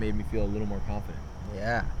things that made me feel a little more confident.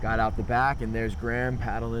 Yeah. Got out the back, and there's Graham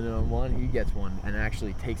paddling it on one. He gets one and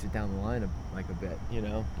actually takes it down the line like a bit, you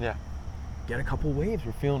know. Yeah. Get a couple waves.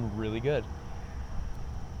 We're feeling really good.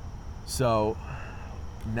 So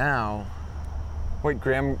now Wait,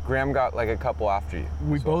 Graham got like a couple after you.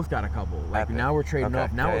 we both got a couple. Like Epic. now we're trading Okay.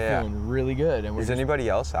 off. Now Yeah, we're yeah. feeling really good. And we're Is just, anybody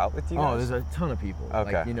else out with you oh, guys? there's a ton of people.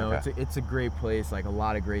 Okay, Like, you know, okay. it's a great place. Like a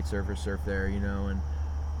lot of great surfers surf there, you know. And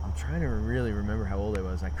I'm trying to really remember how old I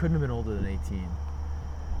was. I couldn't have been older than 18.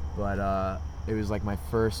 But it was like my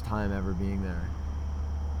first time ever being there.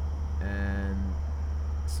 And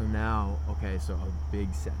so now, okay, so a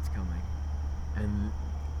big set's coming. And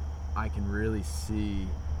I can really see,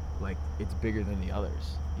 like, it's bigger than the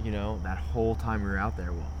others. You know, that whole time we were out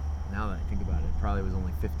there, well, now that I think about it, it probably was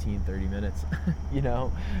only 15, 30 minutes. You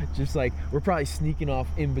know, just like, we're probably sneaking off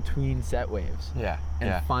in between set waves. Yeah.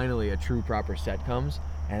 And finally a true proper set comes,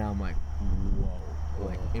 and I'm like, whoa.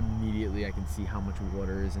 Like immediately I can see how much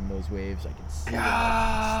water is in those waves. I can see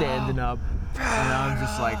them standing up, and I'm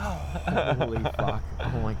just like, holy fuck!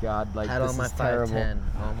 Oh my god! Like Had this on my is terrible. 5'10".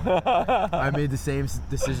 Oh my. I made the same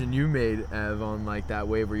decision you made, Ev, on like that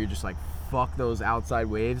wave where you're just like, fuck those outside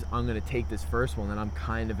waves. I'm gonna take this first one that I'm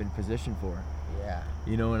kind of in position for. Yeah.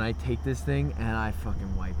 You know, and I take this thing and I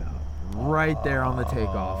fucking wipe out right there on the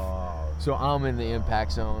takeoff. Oh, So I'm in the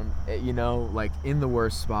impact zone, you know, like in the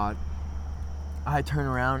worst spot. I turn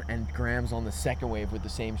around and Graham's on the second wave with the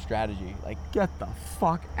same strategy. Like, get the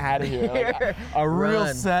fuck out of here. Like, a real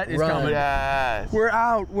Run, set is run. coming. Yes. We're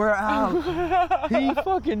out. He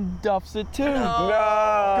fucking duffs it too. No.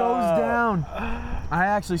 Goes down.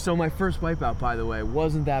 So my first wipeout, by the way,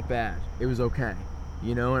 wasn't that bad. It was okay.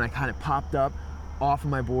 You know, and I kind of popped up off of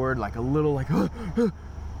my board, like a little like,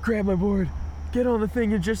 grab my board, get on the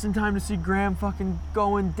thing, and just in time to see Graham fucking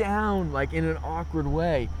going down, like in an awkward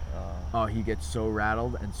way. Oh, he gets so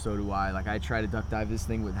rattled, and so do I. Like, I try to duck dive this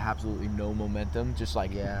thing with absolutely no momentum, just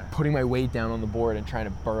like putting my weight down on the board and trying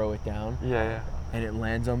to burrow it down. Yeah. And it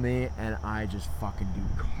lands on me, and I just fucking do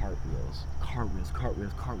cartwheels.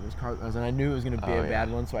 And I knew it was gonna be a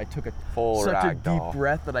bad one, so I took Full such a ragdoll. deep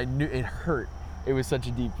breath that I knew it hurt. It was such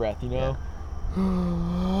a deep breath, you know?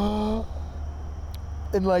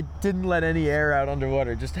 And like, didn't let any air out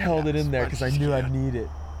underwater, just held it in there because I knew I'd need it.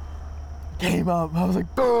 Came up, I was like,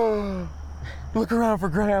 look around for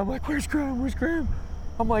Graham. Like, where's Graham?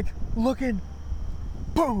 I'm like, looking.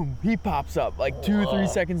 Boom! He pops up like 2 or 3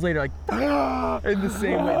 seconds later, like in the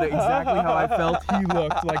same way, like, exactly how I felt. He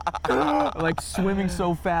looked like swimming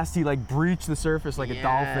so fast he like breached the surface like a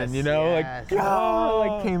dolphin, you know, like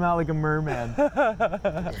came out like a merman.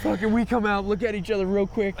 Fucking, we come out, look at each other real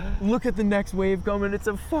quick, look at the next wave coming. It's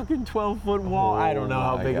a fucking 12-foot wall. I don't know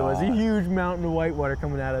how big it was. A huge mountain of whitewater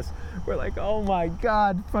coming at us. We're like, oh my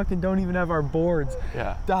god, fucking don't even have our boards.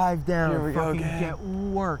 Yeah. Dive down, Here we go fucking again. get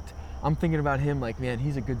worked. I'm thinking about him like, man,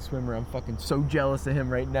 he's a good swimmer. I'm fucking so jealous of him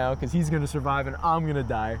right now because he's gonna survive and I'm gonna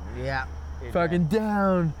die. Yeah. Fucking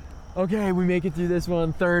down. Okay, we make it through this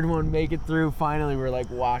one. Third one, make it through. Finally, we're like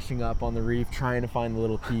washing up on the reef, trying to find the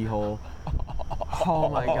little keyhole. Oh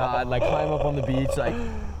my god, like climb up on the beach. Like,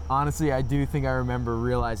 honestly, I do think I remember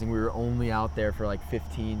realizing we were only out there for like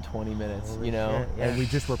 15, 20 minutes, Holy you know? shit, yeah. And we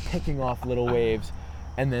just were picking off little waves.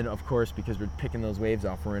 And then, of course, because we're picking those waves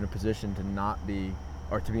off, we're in a position to not be,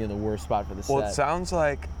 or to be in the worst spot for the set. Well, it sounds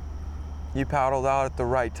like you paddled out at the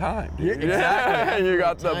right time, dude. Yeah, exactly. You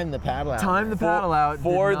got Time the paddle out. Time to paddle out.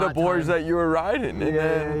 for did the not boards time. that you were riding. And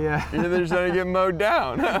then Yeah. you're just gonna get mowed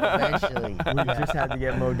down. Eventually. We just had to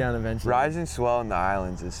get mowed down eventually. Rising swell in the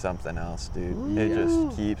islands is something else, dude. It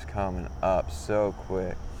just keeps coming up so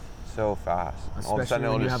quick, so fast. All of a Especially sudden,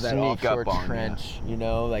 it'll when you just have that sneak offshore up on trench, you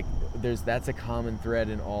know, like that's a common thread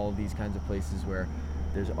in all of these kinds of places where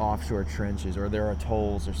there's offshore trenches or there are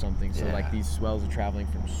atolls or something. So like Yeah. these swells are traveling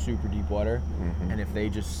from super deep water, and if they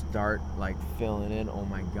just start like filling in, oh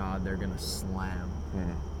my God, they're gonna slam.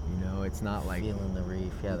 You know, it's not like, Feeling the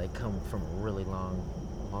reef. Yeah, they come from a really long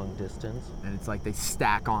distance. and it's like they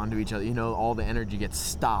stack onto each other. You know, all the energy gets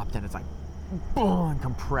stopped, and it's like, boom,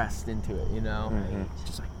 compressed into it. You know, it's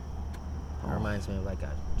just like, It reminds me of like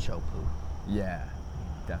a chopu. yeah,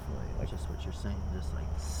 definitely. Like Just what you're saying, just like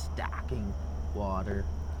stacking water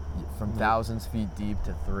from thousands feet deep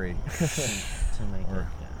to 3. to make it.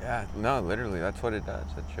 Yeah, no, literally, that's what it does.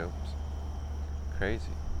 It chokes. Crazy.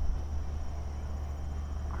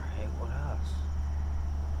 All right, what else?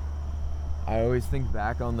 I always think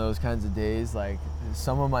back on those kinds of days, like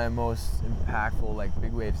some of my most impactful like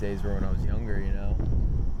big waves days were when I was younger, you know,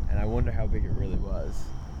 and I wonder how big it really was.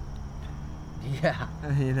 Yeah,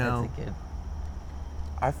 You know, that's a good.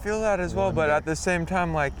 I feel that as well, but Wonder. at the same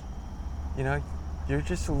time, like, you know, you're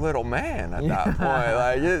just a little man at that point.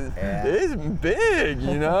 Like, it's big,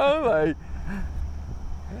 you know? Like,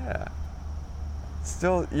 yeah.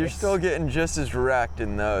 You're still getting just as wrecked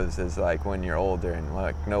in those as like when you're older and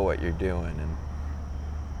like know what you're doing. And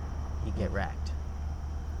You get wrecked.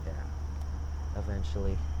 Yeah.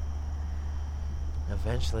 Eventually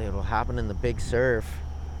it'll happen in the big surf.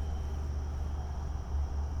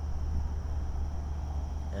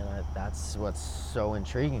 And that's what's so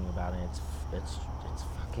intriguing about it. It's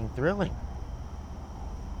fucking thrilling.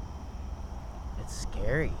 It's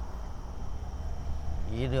scary.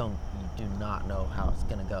 You do not know how it's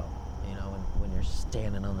gonna go. You know, when you're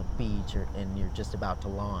standing on the beach and you're just about to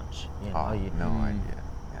launch. You know, no idea.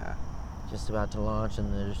 Yeah. just about to launch,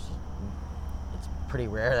 and it's pretty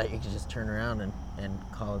rare that you can just turn around and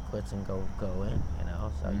call it quits and go in. You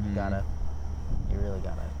know, so you really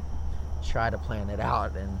gotta try to plan it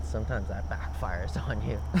out, and sometimes that backfires on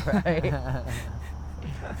you, right?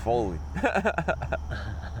 Fully.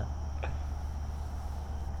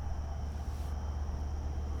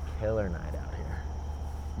 Killer night out here.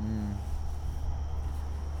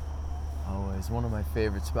 always. always. One of my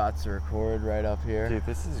favorite spots to record, right up here. Dude,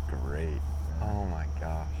 this is great. Oh my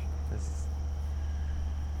gosh. This is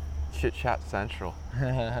Chit Chat Central.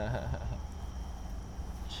 Chit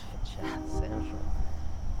Chat Central.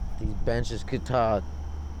 These benches could talk.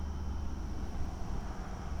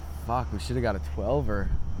 Fuck, we should have got a 12er.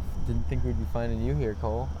 Didn't think we'd be finding you here,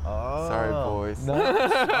 Cole. Oh. Sorry, boys. No, sorry.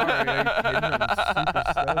 Are you kidding? I'm super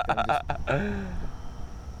stoked. I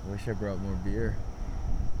wish I brought more beer.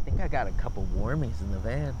 I think I got a couple warmies in the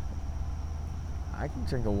van. I can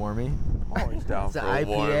drink a warmie. I'm always down It's for an a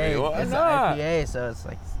warmie. IPA. Why It's not? an IPA, so it's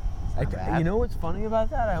like. It's not bad. You know what's funny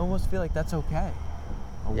about that? I almost feel like that's okay.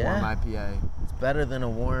 A Yeah. warm IPA. It's better than a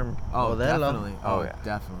warm. Oh, Modelo. definitely. Oh, yeah.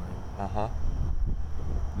 Definitely. Uh-huh.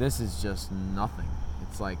 This is just nothing.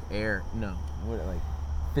 It's like air. No, what like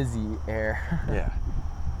fizzy air. Yeah.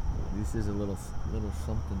 This is a little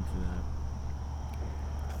something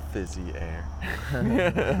Fizzy air.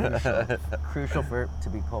 Crucial. Crucial for it to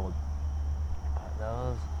be cold.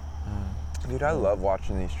 Those. to that. Dude, I love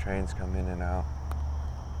watching these trains come in and out.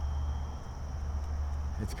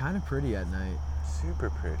 It's kind of pretty at night. Super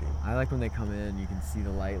pretty. I like when they come in. You can see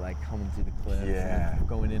the light like coming through the cliffs. Yeah. And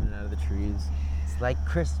going in and out of the trees. It's like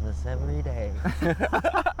Christmas every day.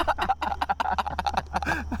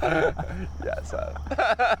 Yes.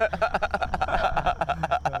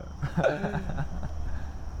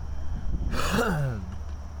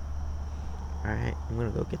 All right, I'm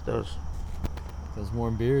gonna go get those. Those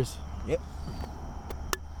warm beers. Yep.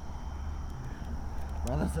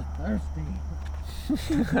 Brothers are thirsty.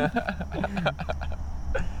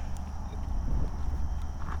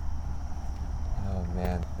 Oh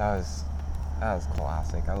man, that was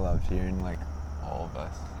classic. I loved hearing like all of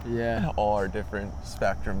us. Yeah. All our different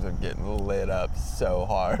spectrums of getting lit up so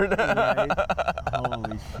hard. Right?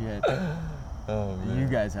 Holy shit. Oh man. You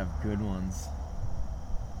guys have good ones.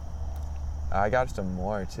 I got some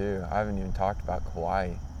more too. I haven't even talked about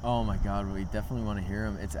Kauai. Oh my god, we definitely want to hear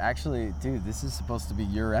them. It's actually, dude, this is supposed to be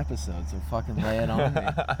your episode, so fucking lay it on me.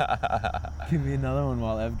 Give me another one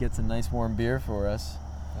while Ev gets a nice warm beer for us.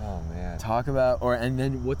 Oh man. Talk about, and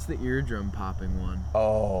then what's the eardrum popping one?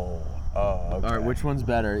 Oh, okay. All right, which one's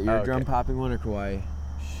better, eardrum Okay. popping one or Kauai?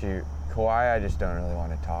 Shoot, Kauai I just don't really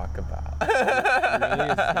want to talk about. Really?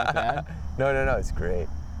 Is it that bad? No, it's great.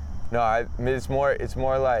 No, I mean, it's more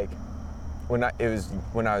like when I was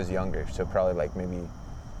younger, so probably like maybe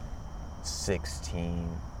 16,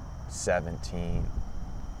 17.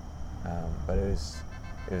 But it was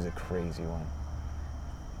a crazy one.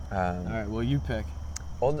 All right, well, you pick.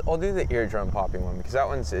 I'll do the eardrum popping one because that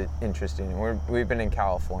one's interesting. We've been in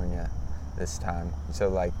California this time, so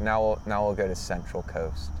like now we'll go to Central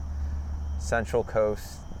Coast. Central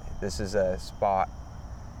Coast. This is a spot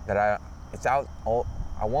that I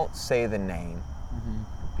won't say the name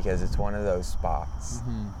because it's one of those spots.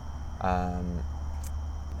 And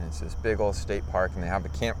it's this big old state park, and they have a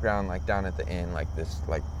campground like down at the end, like this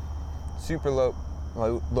like super low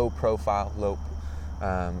profile,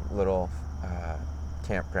 little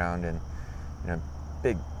campground, and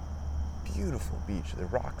big beautiful beach. The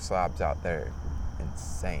rock slabs out there,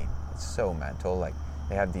 insane. It's so mental. Like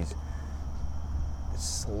they have these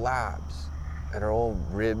slabs that are all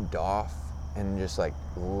ribbed off and just like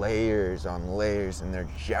layers on layers, and they're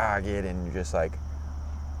jagged, and you're just like,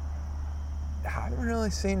 I haven't really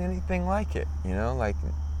seen anything like it, like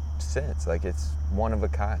since. Like it's one of a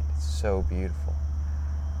kind. It's so beautiful.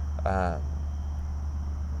 But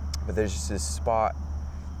there's just this spot,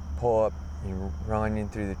 pull up, you run in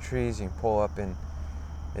through the trees, you pull up, and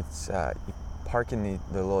it's you park in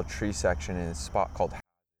the little tree section in a spot called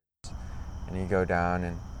Hazards, and you go down,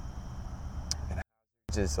 and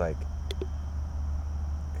Hazards is like,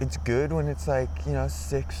 it's good when it's like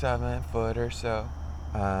 6-7 foot or so.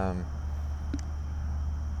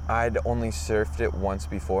 I'd only surfed it once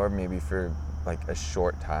before, maybe for like a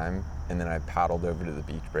short time, and then I paddled over to the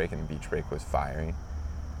beach break, and the beach break was firing.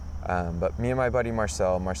 But me and my buddy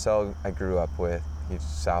Marcel I grew up with. He's a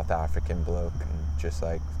South African bloke, and just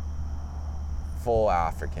like full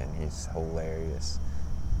African. He's hilarious.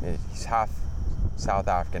 He's half South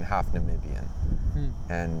African, half Namibian.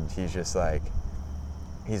 And he's just like,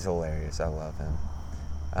 he's hilarious. I love him.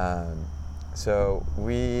 So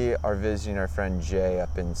we are visiting our friend Jay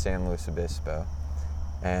up in San Luis Obispo,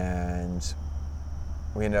 and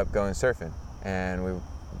we ended up going surfing, and we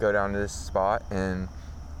go down to this spot, and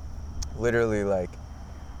literally like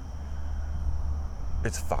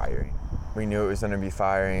it's firing. We knew it was going to be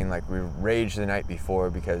firing. Like we raged the night before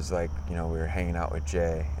because like we were hanging out with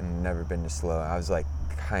Jay and never been to SLO. I was like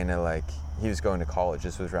kind of like, he was going to college.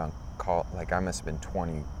 This was around like I must have been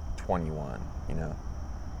 20, 21,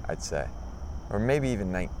 I'd say. or maybe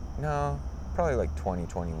even probably like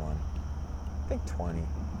 2021. I think 20.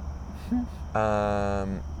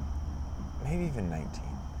 Maybe even 19.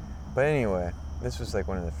 But anyway, this was like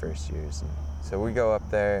one of the first years. And so we go up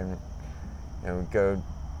there and we go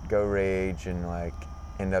rage and like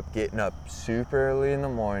end up getting up super early in the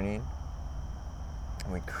morning.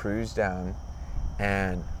 And we cruise down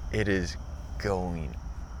and it is going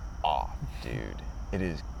off, dude. It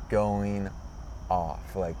is going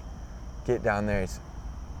off. Like, get down there, it's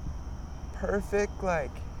perfect. Like,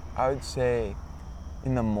 I would say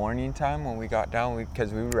in the morning time when we got down,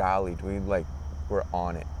 because we rallied, we like were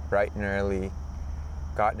on it bright and early,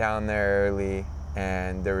 got down there early,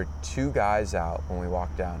 and there were 2 guys out when we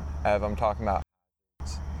walked down. I'm talking about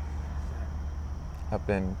up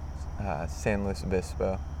in San Luis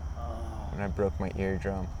Obispo when I broke my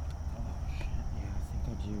eardrum. Shit, yeah, I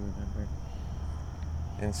think I do remember.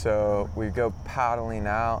 And so we go paddling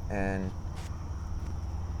out, and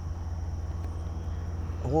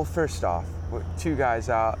well, first off, 2 guys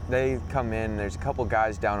out, they come in, there's a couple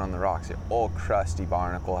guys down on the rocks, they're all crusty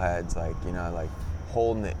barnacle heads, like, you know, like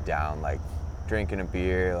holding it down, like drinking a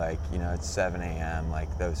beer, like, you know, it's 7 a.m.,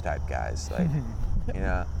 like those type guys, like, you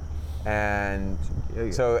know. And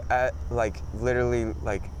so like literally,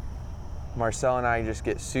 like Marcel and I just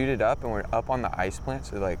get suited up and we're up on the ice plant,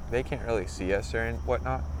 so like they can't really see us or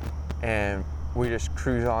whatnot, and we just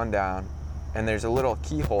cruise on down. And there's a little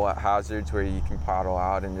keyhole at Hazards where you can paddle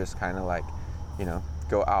out and just kind of like, you know,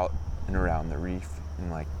 go out and around the reef, and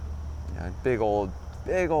like, you know, big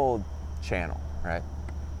old channel, right?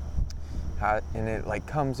 And it like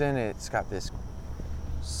comes in and it's got this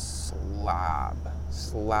slab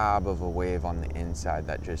of a wave on the inside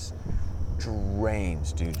that just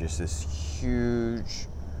drains, dude, just this huge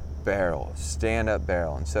barrel, stand-up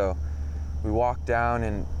barrel. And so we walk down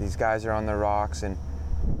and these guys are on the rocks, and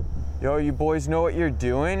yo, you boys know what you're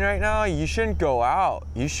doing right now? You shouldn't go out.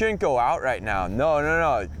 You shouldn't go out right now.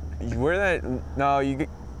 No. We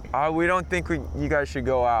don't think you guys should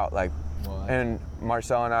go out. Like, what? And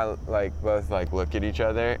Marcel and I like both like look at each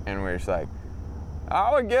other and we're just like,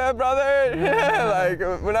 oh, we're good, brother. Like,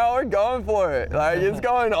 now we're going for it. Like, it's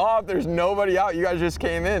going off. There's nobody out. You guys just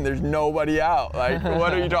came in. There's nobody out. Like,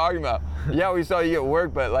 what are you talking about? Yeah, we saw you at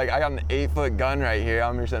work, but like, I got an 8-foot gun right here.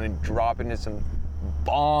 I'm just gonna drop into some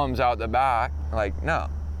bombs out the back. Like, no,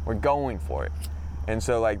 we're going for it. And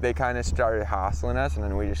so like they kind of started hassling us, and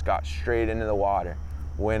then we just got straight into the water,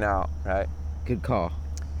 went out, right? Good call.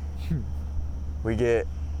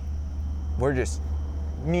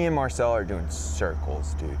 Me and Marcel are doing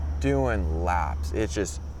circles, dude, doing laps. It's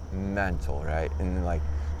just mental, right? And like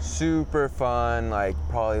super fun. Like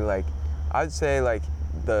probably like I'd say like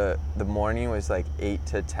the morning was like 8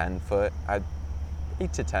 to 10 foot. 8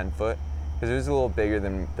 to 10 foot. Because it was a little bigger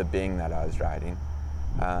than the Bing that I was riding,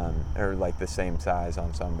 or like the same size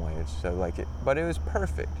on some waves. So like but it was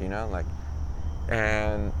perfect, you know, like.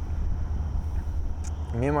 And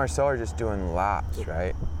me and Marcel are just doing laps,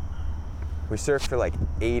 right? We surfed for like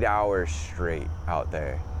 8 hours straight out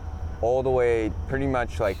there, all the way, pretty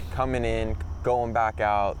much like coming in, going back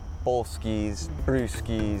out, bull skis,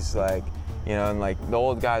 brewskis, like, you know, and like the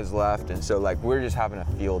old guys left, and so like we're just having a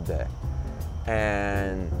field day,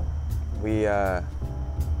 and we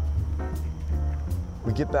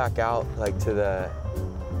get back out like to the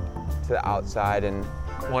outside, and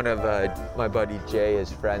one of my buddy Jay,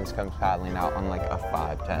 his friends, comes paddling out on like a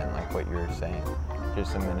 5'10", like what you were saying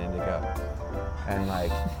just a minute ago, and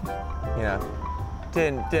like, you know,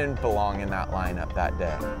 didn't belong in that lineup that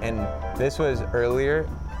day. And this was earlier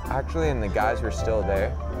actually, and the guys were still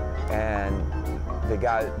there, and the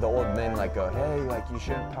old men like go, hey, like you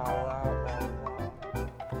shouldn't paddle out.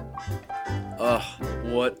 Ugh,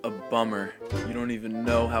 what a bummer. You don't even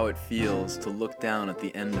know how it feels to look down at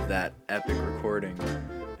the end of that epic recording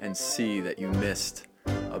and see that you missed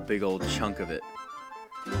a big old chunk of it.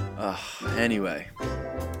 Anyway,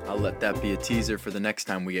 I'll let that be a teaser for the next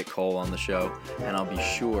time we get Cole on the show, and I'll be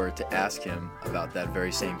sure to ask him about that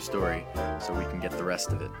very same story so we can get the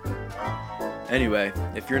rest of it. Anyway,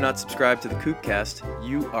 if you're not subscribed to the Kookcast,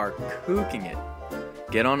 you are kooking it.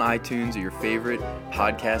 Get on iTunes or your favorite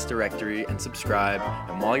podcast directory and subscribe,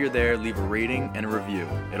 and while you're there, leave a rating and a review.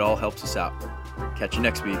 It all helps us out. Catch you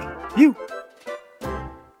next week. You!